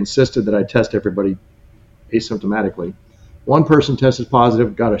positive. They insisted that I test everybody asymptomatically. One person tested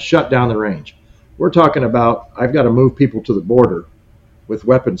positive, got to shut down the range. We're talking about I've got to move people to the border with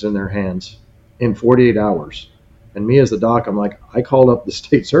weapons in their hands in 48 hours. And me as the doc, I'm like, I called up the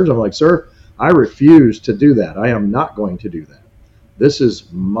state surgeon. I'm like, sir, I refuse to do that. I am not going to do that. This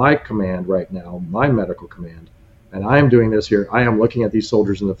is my command right now, my medical command, and I am doing this here. I am looking at these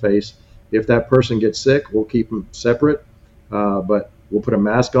soldiers in the face. If that person gets sick, we'll keep them separate, but we'll put a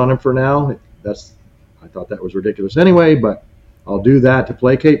mask on them for now. I thought that was ridiculous anyway, but I'll do that to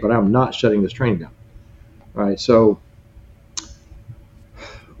placate, but I'm not shutting this training down. All right, so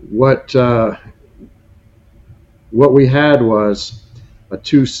what we had was a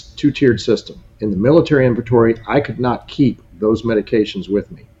two-tiered system. In the military inventory, I could not keep those medications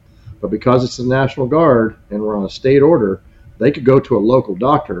with me. But because it's the National Guard and we're on a state order, they could go to a local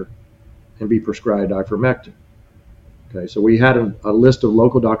doctor and be prescribed ivermectin. Okay, so we had a list of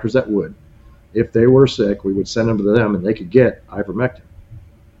local doctors that would. If they were sick, we would send them to them and they could get ivermectin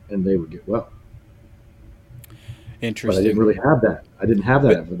and they would get well. Interesting. But I didn't really have that. I didn't have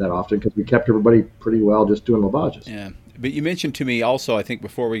that that often because we kept everybody pretty well just doing lavages. Yeah. But you mentioned to me also, I think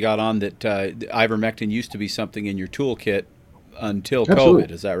before we got on, that ivermectin used to be something in your toolkit until Absolutely.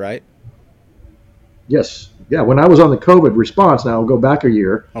 COVID. Is that right? Yes. Yeah. When I was on the COVID response, now I'll go back a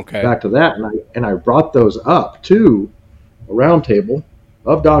year, back to that, and I brought those up to a round table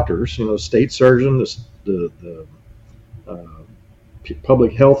of doctors, state surgeon, the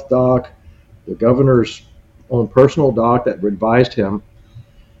public health doc, the governor's own personal doc that advised him.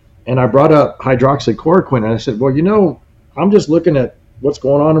 And I brought up hydroxychloroquine, and I said, well, I'm just looking at what's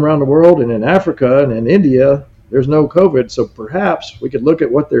going on around the world, and in Africa and in India, there's no COVID, so perhaps we could look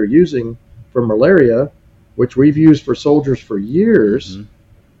at what they're using for malaria, which we've used for soldiers for years,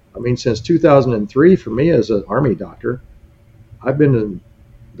 I mean, since 2003, for me as an Army doctor, I've been in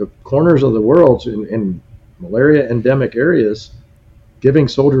the corners of the world in malaria endemic areas, giving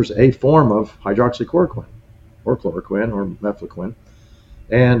soldiers a form of hydroxychloroquine or chloroquine or mefloquine,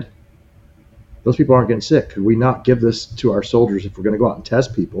 and those people aren't getting sick. Could we not give this to our soldiers if we're going to go out and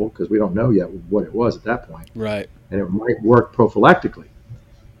test people, because we don't know yet what it was at that point? Right. And it might work prophylactically.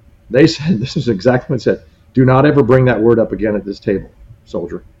 They said, this is exactly what it said, do not ever bring that word up again at this table,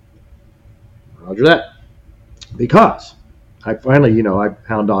 soldier. Roger that. Because I finally, I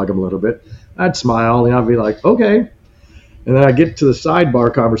hound dog him a little bit. I'd smile and I'd be like, okay. And then I get to the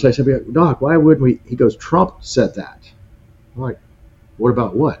sidebar conversation. I'd be like, Doc, why wouldn't we? He goes, Trump said that. I'm like, what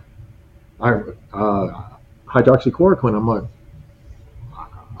about what? Hydroxychloroquine. I'm like,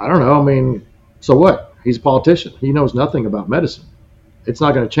 I don't know. I mean, so what? He's a politician. He knows nothing about medicine. It's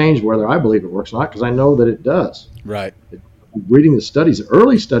not going to change whether I believe it works or not, because I know that it does. Right. Reading the studies, the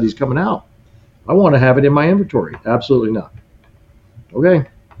early studies coming out, I want to have it in my inventory. Absolutely not. Okay.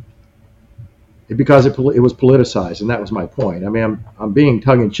 Because it was politicized, and that was my point. I mean, I'm being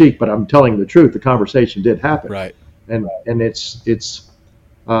tongue in cheek, but I'm telling the truth. The conversation did happen. Right. And it's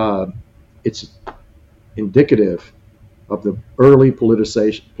indicative of the early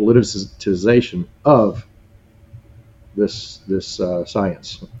politicization of this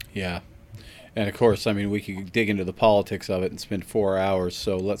science. Yeah. And of course, I mean, we could dig into the politics of it and spend 4 hours.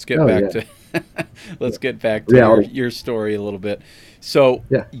 So let's get back to your story a little bit. So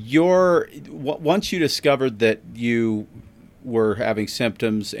once you discovered that you were having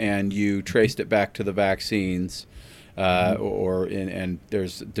symptoms and you traced it back to the vaccines, and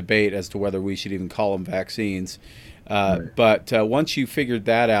there's debate as to whether we should even call them vaccines. But once you figured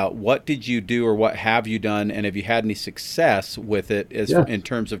that out, what did you do, or what have you done, and have you had any success with it in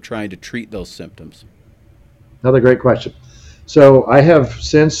terms of trying to treat those symptoms? Another great question. So I have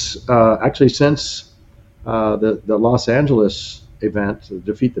since the Los Angeles event,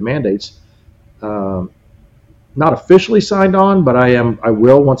 Defeat the Mandates, not officially signed on, but I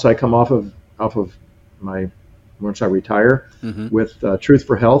will once I come off of once I retire, with Truth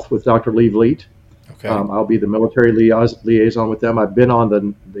for Health with Dr. Lee Vliet. Okay. I'll be the military liaison with them. I've been on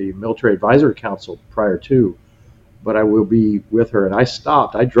the Military Advisory Council prior to, but I will be with her. And I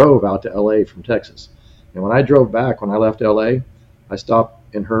drove out to LA from Texas. And when I drove back, when I left LA, I stopped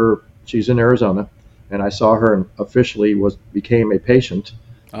in she's in Arizona, and I saw her and officially became a patient.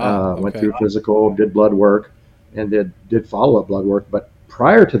 Went through physical, did blood work, and did follow-up blood work. But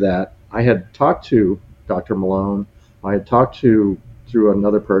prior to that, I had talked to Dr. Malone. I had talked through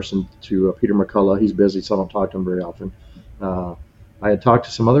another person to Peter McCullough. He's busy, so I don't talk to him very often. I had talked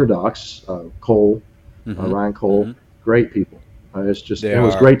to some other docs, Cole, Ryan Cole, great people. It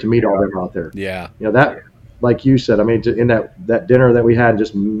was great to meet all them out there. Yeah. That, like you said, I mean, in that dinner that we had,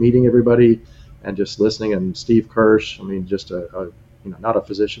 just meeting everybody and just listening, and Steve Kirsch, I mean, just not a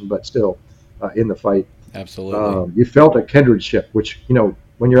physician, but still in the fight. Absolutely. You felt a kindredship, which,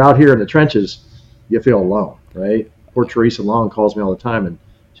 when you're out here in the trenches, you feel alone, right? Poor Teresa Long calls me all the time, and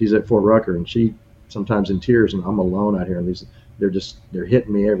she's at Fort Rucker, and she sometimes in tears, and I'm alone out here, and they're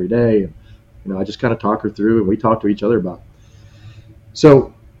hitting me every day, and I just kind of talk her through, and we talk to each other about it.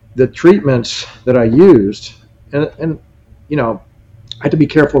 So the treatments that I used, and I have to be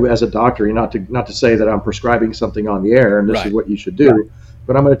careful as a doctor, not to say that I'm prescribing something on the air and this is what you should do,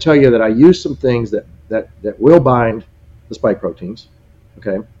 but I'm going to tell you that I use some things that will bind the spike proteins,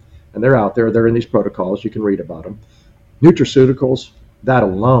 okay, and they're out there, they're in these protocols, you can read about them. Nutraceuticals, that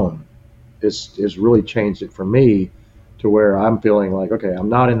alone is really changed it for me to where I'm feeling like, okay, I'm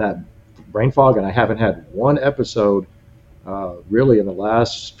not in that brain fog, and I haven't had one episode really in the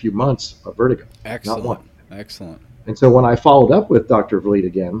last few months of vertigo. Excellent. Not one. Excellent. And so when I followed up with Dr. Vliet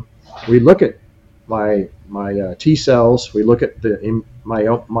again, we look at my T cells, we look at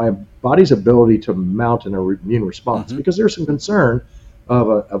my body's ability to mount an immune response, because there's some concern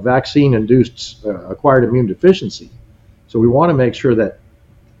of a vaccine-induced acquired immune deficiency. So we want to make sure that,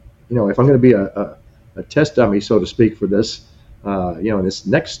 if I'm going to be a test dummy, so to speak, for this, in this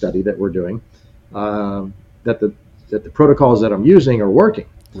next study that we're doing, that the protocols that I'm using are working.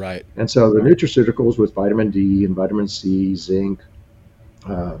 Right. And so the nutraceuticals with vitamin D and vitamin C, zinc,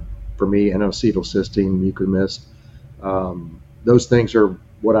 for me, N-acetylcysteine, Mucomyst, those things are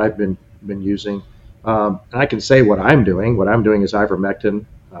what I've been using. And I can say what I'm doing. What I'm doing is ivermectin.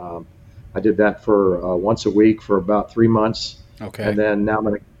 I did that for once a week for about 3 months. Okay. And then now I'm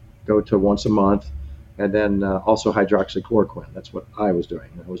going to go to once a month. And then also hydroxychloroquine. That's what I was doing.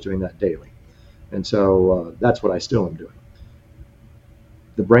 I was doing that daily. And so that's what I still am doing.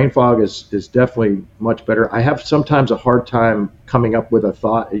 the brain fog is definitely much better. I have sometimes a hard time coming up with a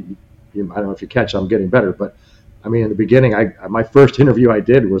thought. I don't know if you catch, I'm getting better, but I mean, in the beginning, my first interview I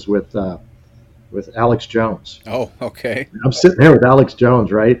did was with Alex Jones. Oh, okay. I'm sitting there with Alex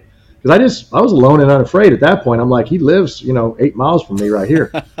Jones, right? Because I was alone and unafraid at that point. I'm like, he lives, 8 miles from me right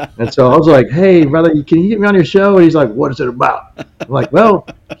here. And so I was like, hey, brother, can you get me on your show? And he's like, what is it about? I'm like, well,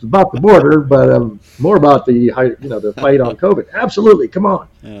 it's about the border, but more about the fight on COVID. Absolutely. Come on.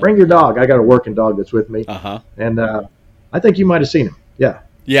 Yeah. Bring your dog. I got a working dog that's with me. Uh-huh. And I think you might have seen him. Yeah.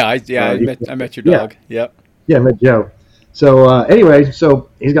 Yeah. I met your dog. Yeah. Yep. Yeah, I met Joe. So anyway, so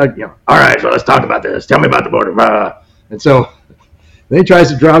he's got, all right, so let's talk about this. Tell me about the border. And so then he tries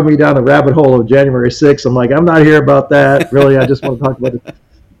to drag me down the rabbit hole of January 6th. I'm like, I'm not here about that. Really, I just want to talk about it.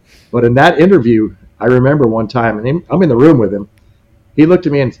 But in that interview, I remember one time, and I'm in the room with him. He looked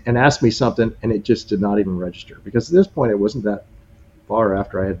at me and asked me something, and it just did not even register. Because at this point, it wasn't that far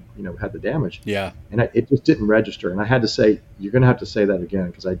after I had, had the damage. Yeah. And it just didn't register. And I had to say, you're going to have to say that again,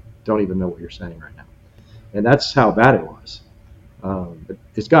 because I don't even know what you're saying right now. And that's how bad it was. But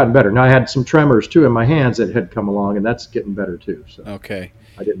it's gotten better. Now I had some tremors too in my hands that had come along, and that's getting better too. So okay,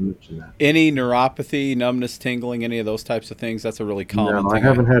 I didn't mention that. Any neuropathy, numbness, tingling, any of those types of things? That's a really common thing. I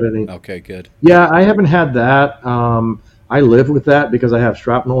haven't had any. Okay, good. Yeah, I haven't had that. I live with that because I have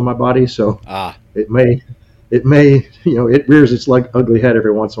shrapnel in my body, so it may, it rears its ugly head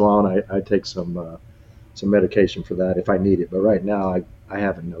every once in a while, and I take some medication for that if I need it. But right now, I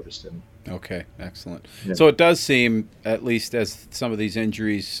haven't noticed any. Okay, excellent. Yeah. So it does seem, at least as some of these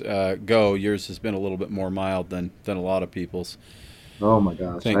injuries go, yours has been a little bit more mild than a lot of people's. Oh my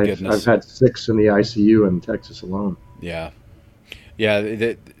gosh! Thank goodness. I've had 6 in the ICU in Texas alone. Yeah.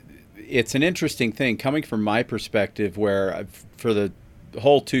 It's an interesting thing coming from my perspective, where for the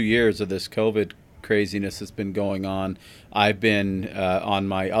whole 2 years of this COVID craziness that's been going on, I've been on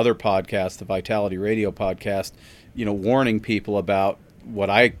my other podcast, the Vitality Radio podcast, warning people about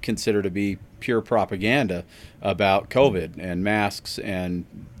what I consider to be pure propaganda about COVID and masks and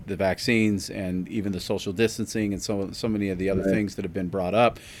the vaccines and even the social distancing and so many of the other things that have been brought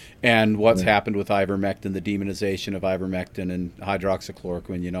up, and what's happened with ivermectin, the demonization of ivermectin and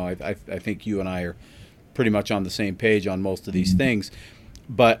hydroxychloroquine. I think you and I are pretty much on the same page on most of these things.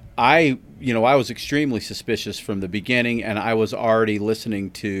 But I was extremely suspicious from the beginning, and I was already listening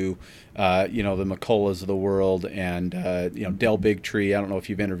to, the McCulloughs of the world and, Del Bigtree. I don't know if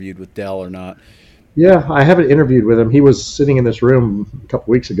you've interviewed with Del or not. Yeah, I haven't interviewed with him. He was sitting in this room a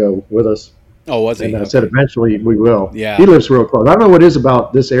couple weeks ago with us. Oh, was he? And I said eventually we will. Yeah. He lives real close. I don't know what it is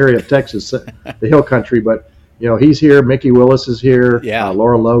about this area of Texas, the hill country, but, he's here. Mickey Willis is here. Yeah.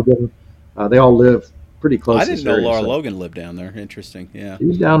 Laura Logan. They all live pretty close. I didn't know Laura Logan lived down there. Interesting. Yeah.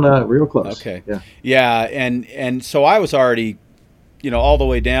 She's down real close. Okay. Yeah. Yeah, and so I was already, all the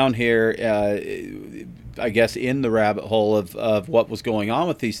way down here, I guess, in the rabbit hole of what was going on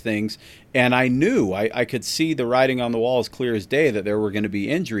with these things, and I knew I could see the writing on the wall as clear as day that there were going to be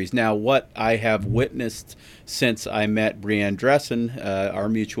injuries. Now, what I have witnessed since I met Brianne Dressen, our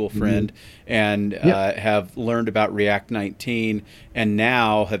mutual friend, and have learned about React 19, and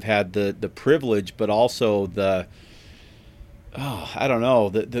now have had the privilege, but also the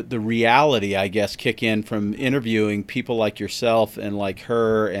the reality, I guess, kick in from interviewing people like yourself and like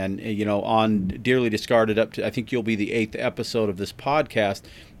her, and on Dearly Discarded up to, I think you'll be the 8th episode of this podcast.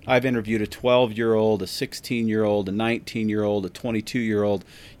 I've interviewed a 12-year-old, a 16-year-old, a 19-year-old, a 22-year-old.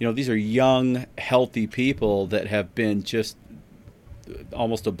 These are young, healthy people that have been just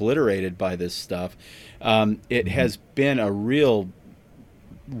almost obliterated by this stuff. It has been a real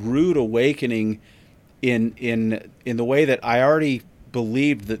rude awakening in the way that I already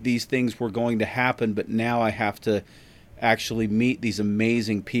believed that these things were going to happen, but now I have to actually meet these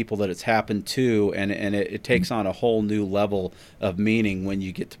amazing people that it's happened to, and it takes on a whole new level of meaning when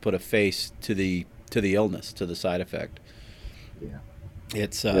you get to put a face to the illness, to the side effect. Yeah,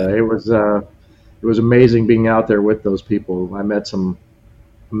 it's it was amazing being out there with those people. I met some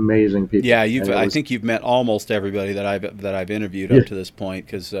amazing people. Yeah, I think you've met almost everybody that I've interviewed up to this point,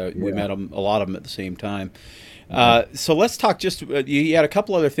 because we met a lot of them at the same time. So let's talk. Just you had a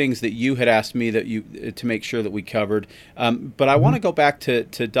couple other things that you had asked me to make sure that we covered, but I want to go back to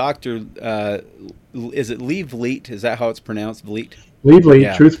Dr. Is it Lee Vliet? Is that how it's pronounced? Vliet? Lee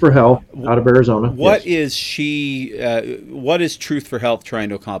Vliet, Truth for Health, out of Arizona. What is she? What is Truth for Health trying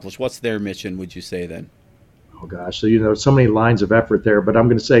to accomplish? What's their mission, would you say then? Oh gosh, so so many lines of effort there, but I'm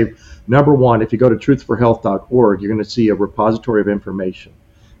going to say, number one, if you go to truthforhealth.org, you're going to see a repository of information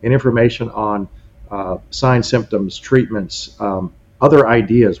on signs, symptoms, treatments, other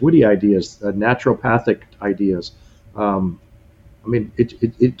ideas, witty ideas, naturopathic ideas, I mean,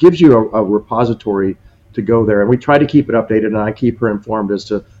 it gives you a repository to go there, and we try to keep it updated, and I keep her informed as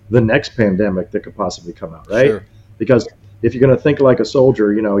to the next pandemic that could possibly come out, right? Sure. Because if you're going to think like a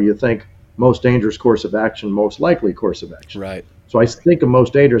soldier, you think most dangerous course of action, most likely course of action. Right. So I think of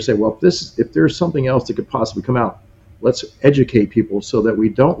most dangerous, say, well, if there's something else that could possibly come out, let's educate people so that we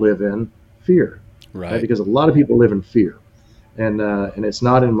don't live in fear. Right. Because a lot of people live in fear, and it's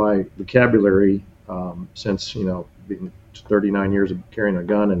not in my vocabulary since being 39 years of carrying a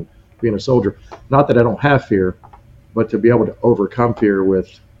gun and being a soldier. Not that I don't have fear, but to be able to overcome fear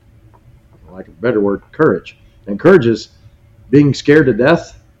with, like a better word, courage. And courage is being scared to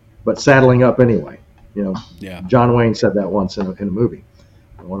death, but saddling up anyway. Yeah. John Wayne said that once in a movie,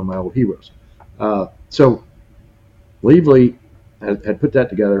 one of my old heroes. So Leavely had put that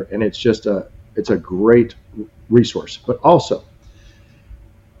together, and it's a great resource. But also,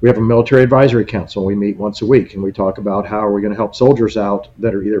 we have a military advisory council. We meet once a week, and we talk about how are we going to help soldiers out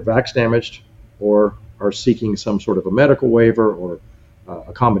that are either vax damaged or are seeking some sort of a medical waiver or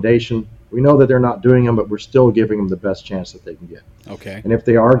accommodation. We know that they're not doing them, but we're still giving them the best chance that they can get. Okay. And if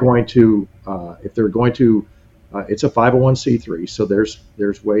they are going to, it's a 501c3, so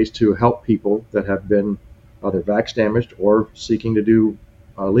there's ways to help people that have been either vax damaged or seeking to do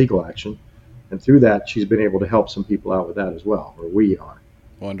legal action. And through that, she's been able to help some people out with that as well, or we are.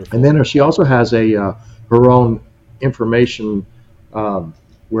 Wonderful. And then she also has her own information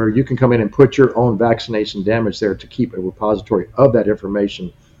where you can come in and put your own vaccination damage there to keep a repository of that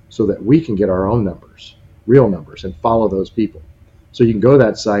information so that we can get our own numbers, real numbers, and follow those people. So you can go to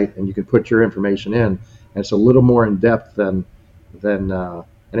that site and you can put your information in, and it's a little more in depth than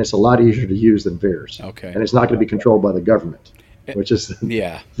and it's a lot easier to use than VAERS. Okay. And it's not going to be controlled by the government, which is the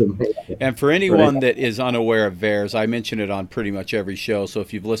main thing. And for anyone that is unaware of VAERS, I mention it on pretty much every show. So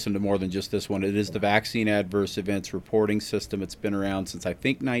if you've listened to more than just this one, it is the Vaccine Adverse Events Reporting System. It's been around since I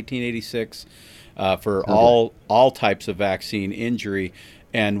think 1986 for all types of vaccine injury.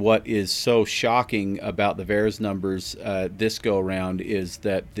 And what is so shocking about the VAERS numbers this go around is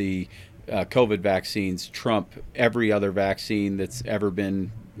that the COVID vaccines trump every other vaccine that's ever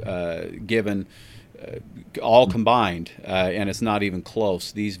been given, all combined, and it's not even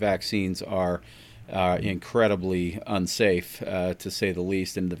close. These vaccines are incredibly unsafe, to say the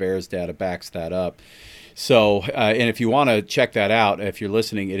least, and the VAERS data backs that up. So, and if you want to check that out, if you're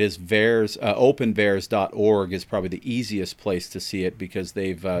listening, it is VAERS, openvaers.org is probably the easiest place to see it because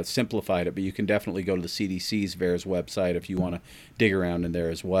they've simplified it, but you can definitely go to the CDC's VAERS website if you want to dig around in there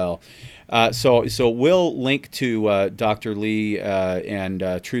as well. So we'll link to Dr. Lee and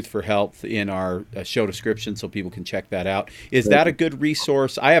Truth for Health in our show description so people can check that out. Is that a good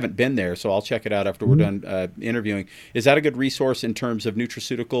resource? I haven't been there, so I'll check it out after we're done interviewing. Is that a good resource in terms of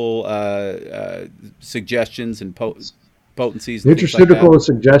nutraceutical suggestions and potencies? Nutraceutical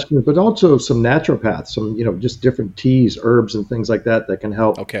suggestions, but also some naturopaths, some just different teas, herbs, and things like that can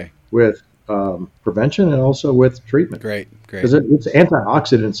help with prevention and also with treatment. Great. Because it's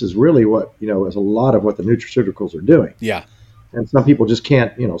antioxidants is really what is a lot of what the nutraceuticals are doing. Yeah. And some people just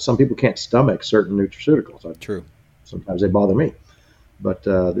can't. Some people can't stomach certain nutraceuticals. True. Sometimes they bother me, but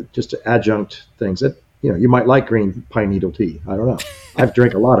just to adjunct things that you might like green pine needle tea. I don't know. I've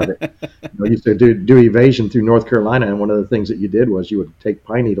drank a lot of it. I used to do evasion through North Carolina, and one of the things that you did was you would take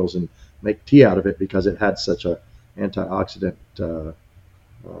pine needles and make tea out of it because it had such a antioxidant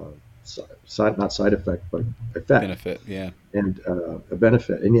not side effect, but effect. Benefit, yeah. And a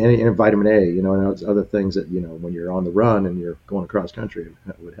benefit, and vitamin A, and other things that when you're on the run and you're going across country,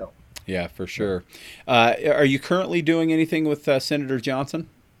 it would help. Yeah, for sure. Are you currently doing anything with Senator Johnson?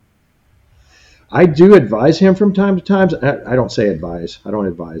 I do advise him from time to time. I don't say advise. I don't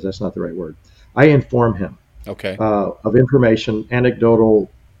advise. That's not the right word. I inform him of information, anecdotal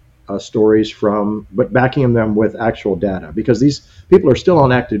stories but backing them with actual data, because these people are still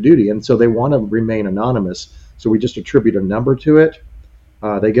on active duty, and so they want to remain anonymous. So we just attribute a number to it.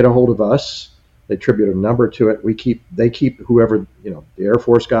 They get a hold of us. They attribute a number to it. They keep whoever, the Air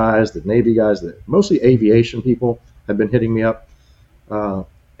Force guys, the Navy guys, mostly aviation people have been hitting me up.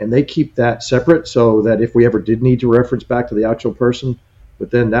 And they keep that separate so that if we ever did need to reference back to the actual person,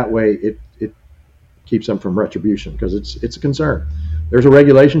 but then that way it keeps them from retribution, because it's a concern. There's a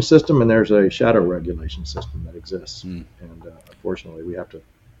regulation system and there's a shadow regulation system that exists. And unfortunately, we have to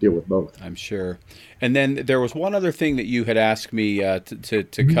deal with both. I'm sure. And then there was one other thing that you had asked me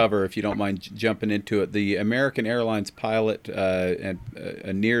to cover, if you don't mind jumping into it. The American Airlines pilot and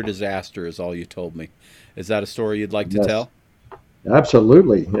a near disaster is all you told me. Is that a story you'd like to tell?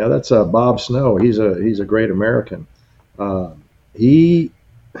 Absolutely. Yeah, that's Bob Snow. He's a great American. He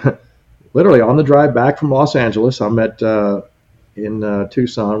literally on the drive back from Los Angeles, I'm at in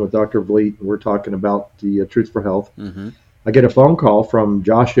Tucson with Dr. Vliet, and we're talking about the Truth for Health. Mm-hmm. I get a phone call from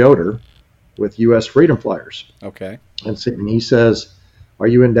Josh Yoder with U.S. Freedom Flyers. Okay. And he says, "Are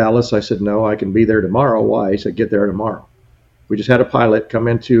you in Dallas?" I said, "No, I can be there tomorrow." "Why?" He said, "Get there tomorrow." We just had a pilot come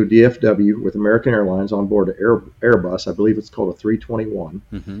into DFW with American Airlines on board an Airbus. I believe it's called a 321.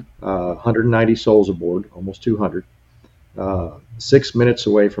 Mm-hmm. 190 souls aboard, almost 200. 6 minutes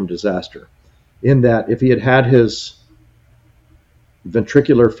away from disaster. In that, if he had had his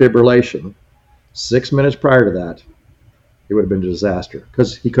ventricular fibrillation 6 minutes prior to that, it would have been a disaster,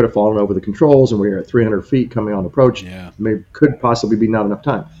 because he could have fallen over the controls, and we were at 300 feet coming on approach. Yeah. Could possibly be not enough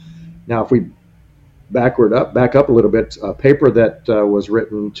time. Now, if we back up a little bit, a paper that was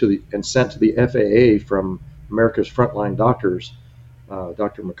written and sent to the FAA from America's frontline doctors,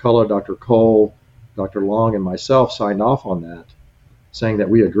 Dr. McCullough, Dr. Cole, Dr. Long, and myself signed off on that, saying that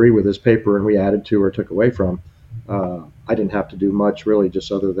we agree with this paper, and we added to or took away from. I didn't have to do much really,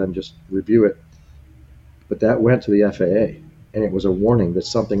 just other than just review it. But that went to the FAA, and it was a warning that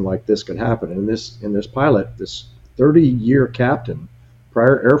something like this could happen. And in this pilot, this 30-year captain,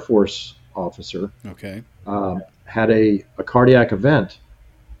 prior Air Force officer, Okay. had a cardiac event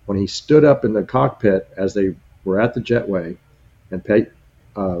when he stood up in the cockpit as they were at the jetway, and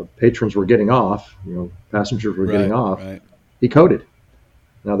patrons were getting off. Passengers were getting off. Right. He coded.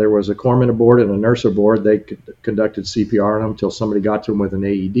 Now, there was a corpsman aboard and a nurse aboard. They conducted CPR on him until somebody got to him with an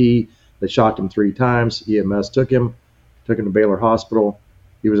AED. They shocked him 3 times. EMS took him to Baylor Hospital.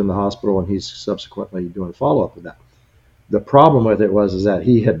 He was in the hospital, and he's subsequently doing follow-up with that. The problem with it was that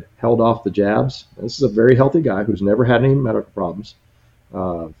he had held off the jabs. This is a very healthy guy who's never had any medical problems,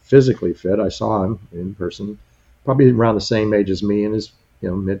 physically fit. I saw him in person, probably around the same age as me, in his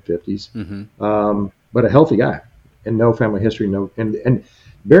mid-50s, Mm-hmm. but a healthy guy, and no family history. And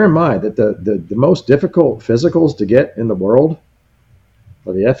bear in mind that the most difficult physicals to get in the world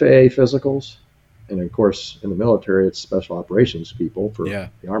are the FAA physicals, and of course in the military it's special operations people for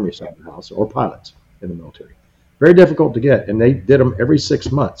the Army side of the house, or pilots in the military. Very difficult to get, and they did them every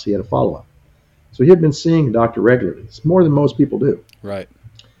 6 months. He had a follow-up. So he had been seeing a doctor regularly. It's more than most people do. Right.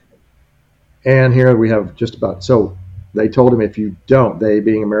 And here we have so they told him, if you don't, they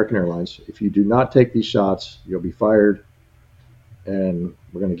being American Airlines, if you do not take these shots, you'll be fired, and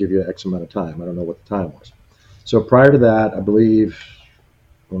we're going to give you X amount of time. I don't know what the time was. So prior to that, I believe,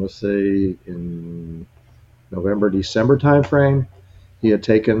 I want to say in November, December timeframe, he had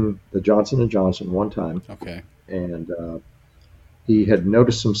taken the Johnson & Johnson one time. Okay. And he had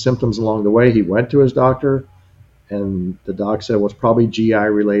noticed some symptoms along the way. He went to his doctor, and the doc said, well, it's probably GI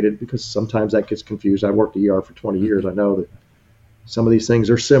related, because sometimes that gets confused. I worked ER for 20 years. I know that some of these things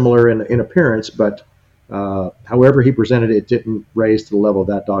are similar in appearance, but however he presented it didn't raise to the level of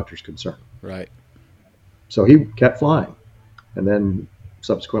that doctor's concern. Right. So he kept flying, and then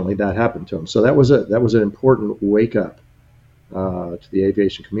subsequently that happened to him. So that was an important wake up to the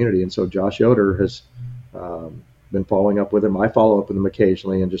aviation community. And so Josh Yoder has been following up with him. I follow up with him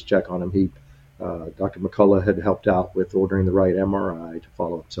occasionally and just check on him. Dr. McCullough had helped out with ordering the right MRI to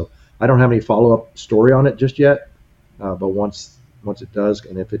follow up. So I don't have any follow-up story on it just yet, but once it does,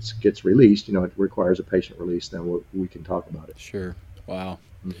 and if it gets released, it requires a patient release, then we can talk about it. Sure. Wow.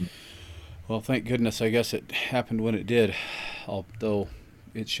 Mm-hmm. Well, thank goodness. I guess it happened when it did, although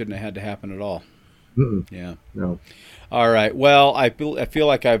it shouldn't have had to happen at all. Mm-mm. Yeah. No. All right. Well, I feel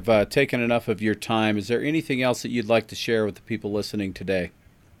like I've taken enough of your time. Is there anything else that you'd like to share with the people listening today?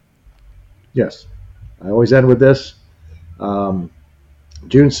 Yes. I always end with this. June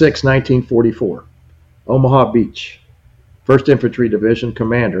 6, 1944, Omaha Beach, 1st Infantry Division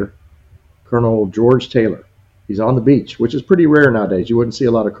Commander, Colonel George Taylor. He's on the beach, which is pretty rare nowadays. You wouldn't see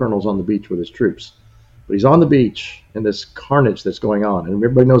a lot of colonels on the beach with his troops. But he's on the beach in this carnage that's going on. And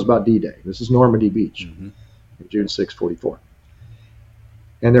everybody knows about D-Day. This is Normandy Beach, June 6, 44.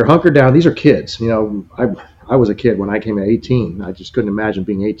 And they're hunkered down. These are kids. I was a kid when I came at 18. I just couldn't imagine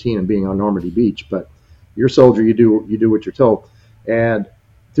being 18 and being on Normandy Beach. But you're a soldier. You do what you're told. And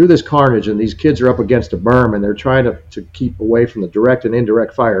through this carnage, and these kids are up against a berm, and they're trying to keep away from the direct and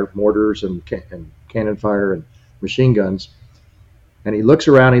indirect fire, mortars and cannon fire and machine guns. And he looks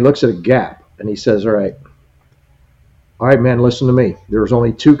around. He looks at a gap. And he says, all right, man, listen to me. There's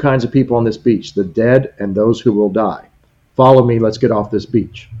only 2 kinds of people on this beach, the dead and those who will die. Follow me. Let's get off this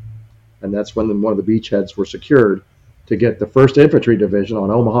beach. And that's when one of the beachheads were secured to get the 1st Infantry Division on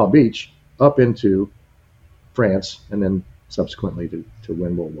Omaha Beach up into France, and then subsequently to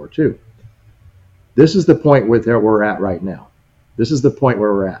win World War II. This is the point where we're at right now. This is the point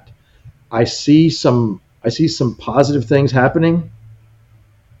where we're at. I see some positive things happening.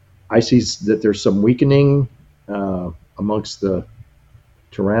 I see that there's some weakening of amongst the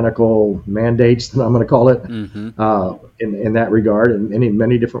tyrannical mandates that I'm going to call it, in that regard, in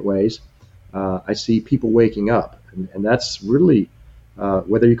many different ways. I see people waking up, and that's really,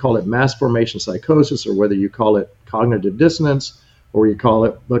 whether you call it mass formation psychosis or whether you call it cognitive dissonance or you call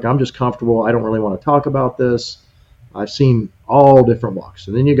it, look, I'm just comfortable, I don't really want to talk about this. I've seen all different walks.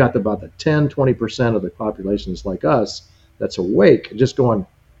 And then you got about the 10-20% of the population that's like us, that's awake, just going,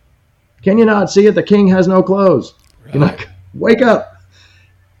 can you not see it? The king has no clothes. Right. You're like, wake up.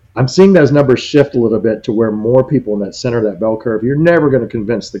 I'm seeing those numbers shift a little bit to where more people in that center of that bell curve. You're never going to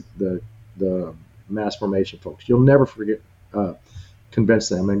convince the mass formation folks. You'll never convince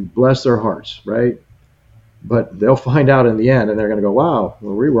them, and bless their hearts, right? But they'll find out in the end, and they're going to go, wow,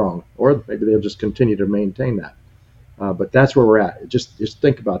 were we wrong? Or maybe they'll just continue to maintain that. But that's where we're at. Just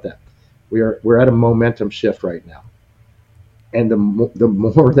think about that. We're at a momentum shift right now. And the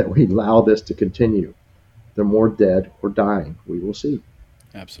more that we allow this to continue, the more dead or dying we will see.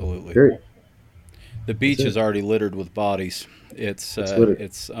 Absolutely. Period. The beach is already littered with bodies.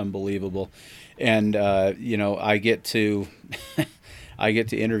 It's unbelievable. And I get to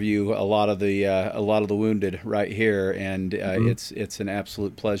interview a lot of the wounded right here, and it's an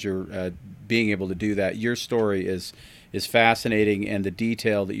absolute pleasure being able to do that. Your story is fascinating, and the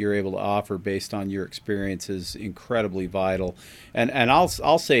detail that you're able to offer based on your experience is incredibly vital. And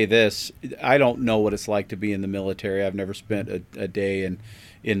I'll say this: I don't know what it's like to be in the military. I've never spent a day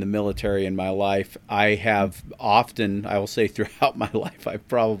in the military in my life. I have often, I will say throughout my life, I've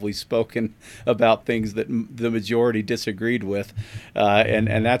probably spoken about things that the majority disagreed with,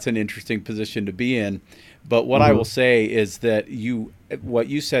 and that's an interesting position to be in. But what I will say is that what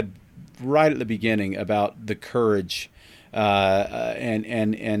you said right at the beginning about the courage,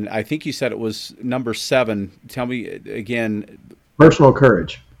 and I think you said it was number 7. Tell me again. Personal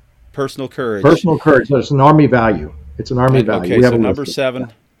courage. Personal courage. Personal courage. It's an Army value. It's an Army value. Okay, so number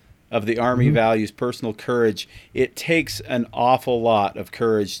 7 of the Army values, personal courage. It takes an awful lot of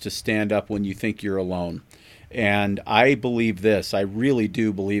courage to stand up when you think you're alone. And I believe this. I really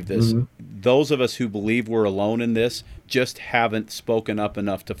do believe this. Those of us who believe we're alone in this just haven't spoken up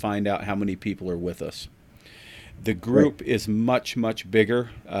enough to find out how many people are with us. The group is much, much bigger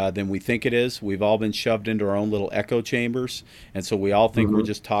than we think it is. We've all been shoved into our own little echo chambers, and so we all think we're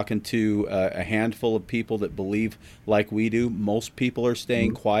just talking to a handful of people that believe like we do. Most people are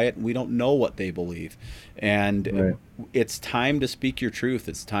staying quiet, and we don't know what they believe. And it's time to speak your truth.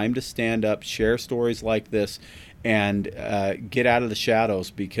 It's time to stand up, share stories like this, and get out of the shadows,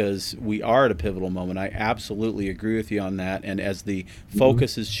 because we are at a pivotal moment. I absolutely agree with you on that. And as the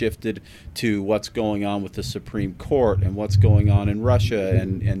focus has shifted to what's going on with the Supreme Court and what's going on in Russia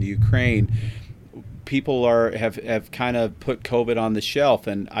and the Ukraine, people have kind of put COVID on the shelf.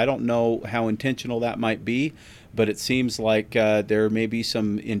 And I don't know how intentional that might be, but it seems like there may be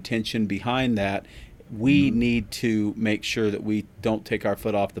some intention behind that. We need to make sure that we don't take our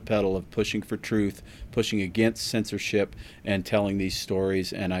foot off the pedal of pushing for truth, pushing against censorship, and telling these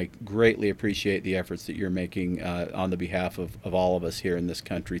stories. And I greatly appreciate the efforts that you're making on the behalf of all of us here in this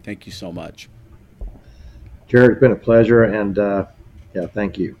country. Thank you so much. Jared, it's been a pleasure, and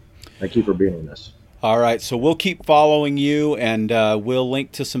thank you. Thank you for being in this. All right, so we'll keep following you, and we'll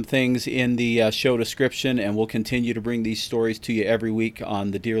link to some things in the show description, and we'll continue to bring these stories to you every week on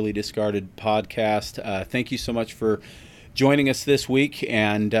the Dearly Discarded podcast. Thank you so much for joining us this week,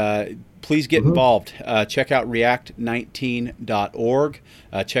 and please get involved. Check out react19.org.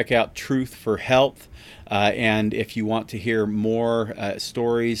 Check out Truth for Health. And if you want to hear more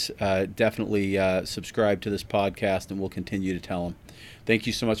stories, definitely subscribe to this podcast, and we'll continue to tell them. Thank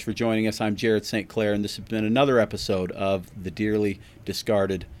you so much for joining us. I'm Jared St. Clair, and this has been another episode of the Dearly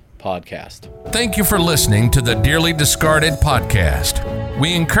Discarded podcast. Thank you for listening to the Dearly Discarded podcast.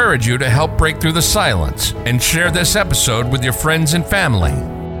 We encourage you to help break through the silence and share this episode with your friends and family.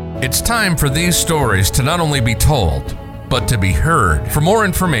 It's time for these stories to not only be told, but to be heard. For more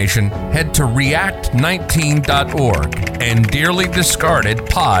information, head to react19.org and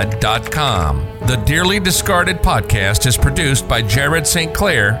dearlydiscardedpod.com. The Dearly Discarded podcast is produced by Jared St.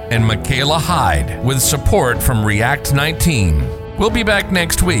 Clair and Michaela Hyde with support from React 19. We'll be back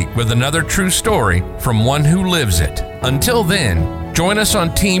next week with another true story from one who lives it. Until then, join us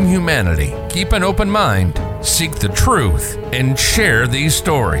on Team Humanity. Keep an open mind, seek the truth, and share these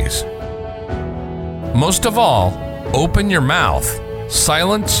stories. Most of all, open your mouth.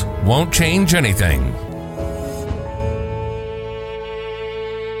 Silence won't change anything.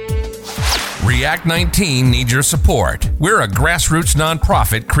 React 19 needs your support. We're a grassroots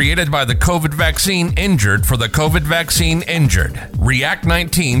nonprofit created by the COVID vaccine injured for the COVID vaccine injured. React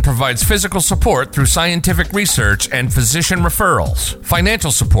 19 provides physical support through scientific research and physician referrals,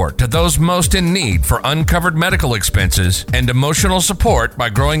 financial support to those most in need for uncovered medical expenses, and emotional support by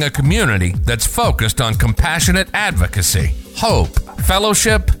growing a community that's focused on compassionate advocacy, hope,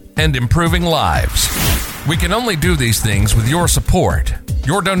 fellowship, and improving lives. We can only do these things with your support.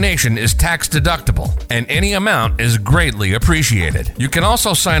 Your donation is tax deductible, and any amount is greatly appreciated. You can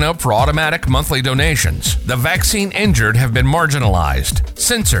also sign up for automatic monthly donations. The vaccine injured have been marginalized,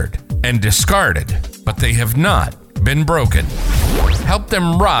 censored, and discarded, but they have not been broken. Help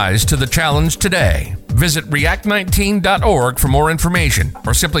them rise to the challenge today. Visit react19.org for more information,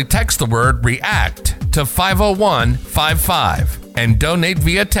 or simply text the word REACT to 50155 and donate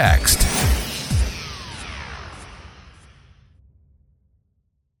via text.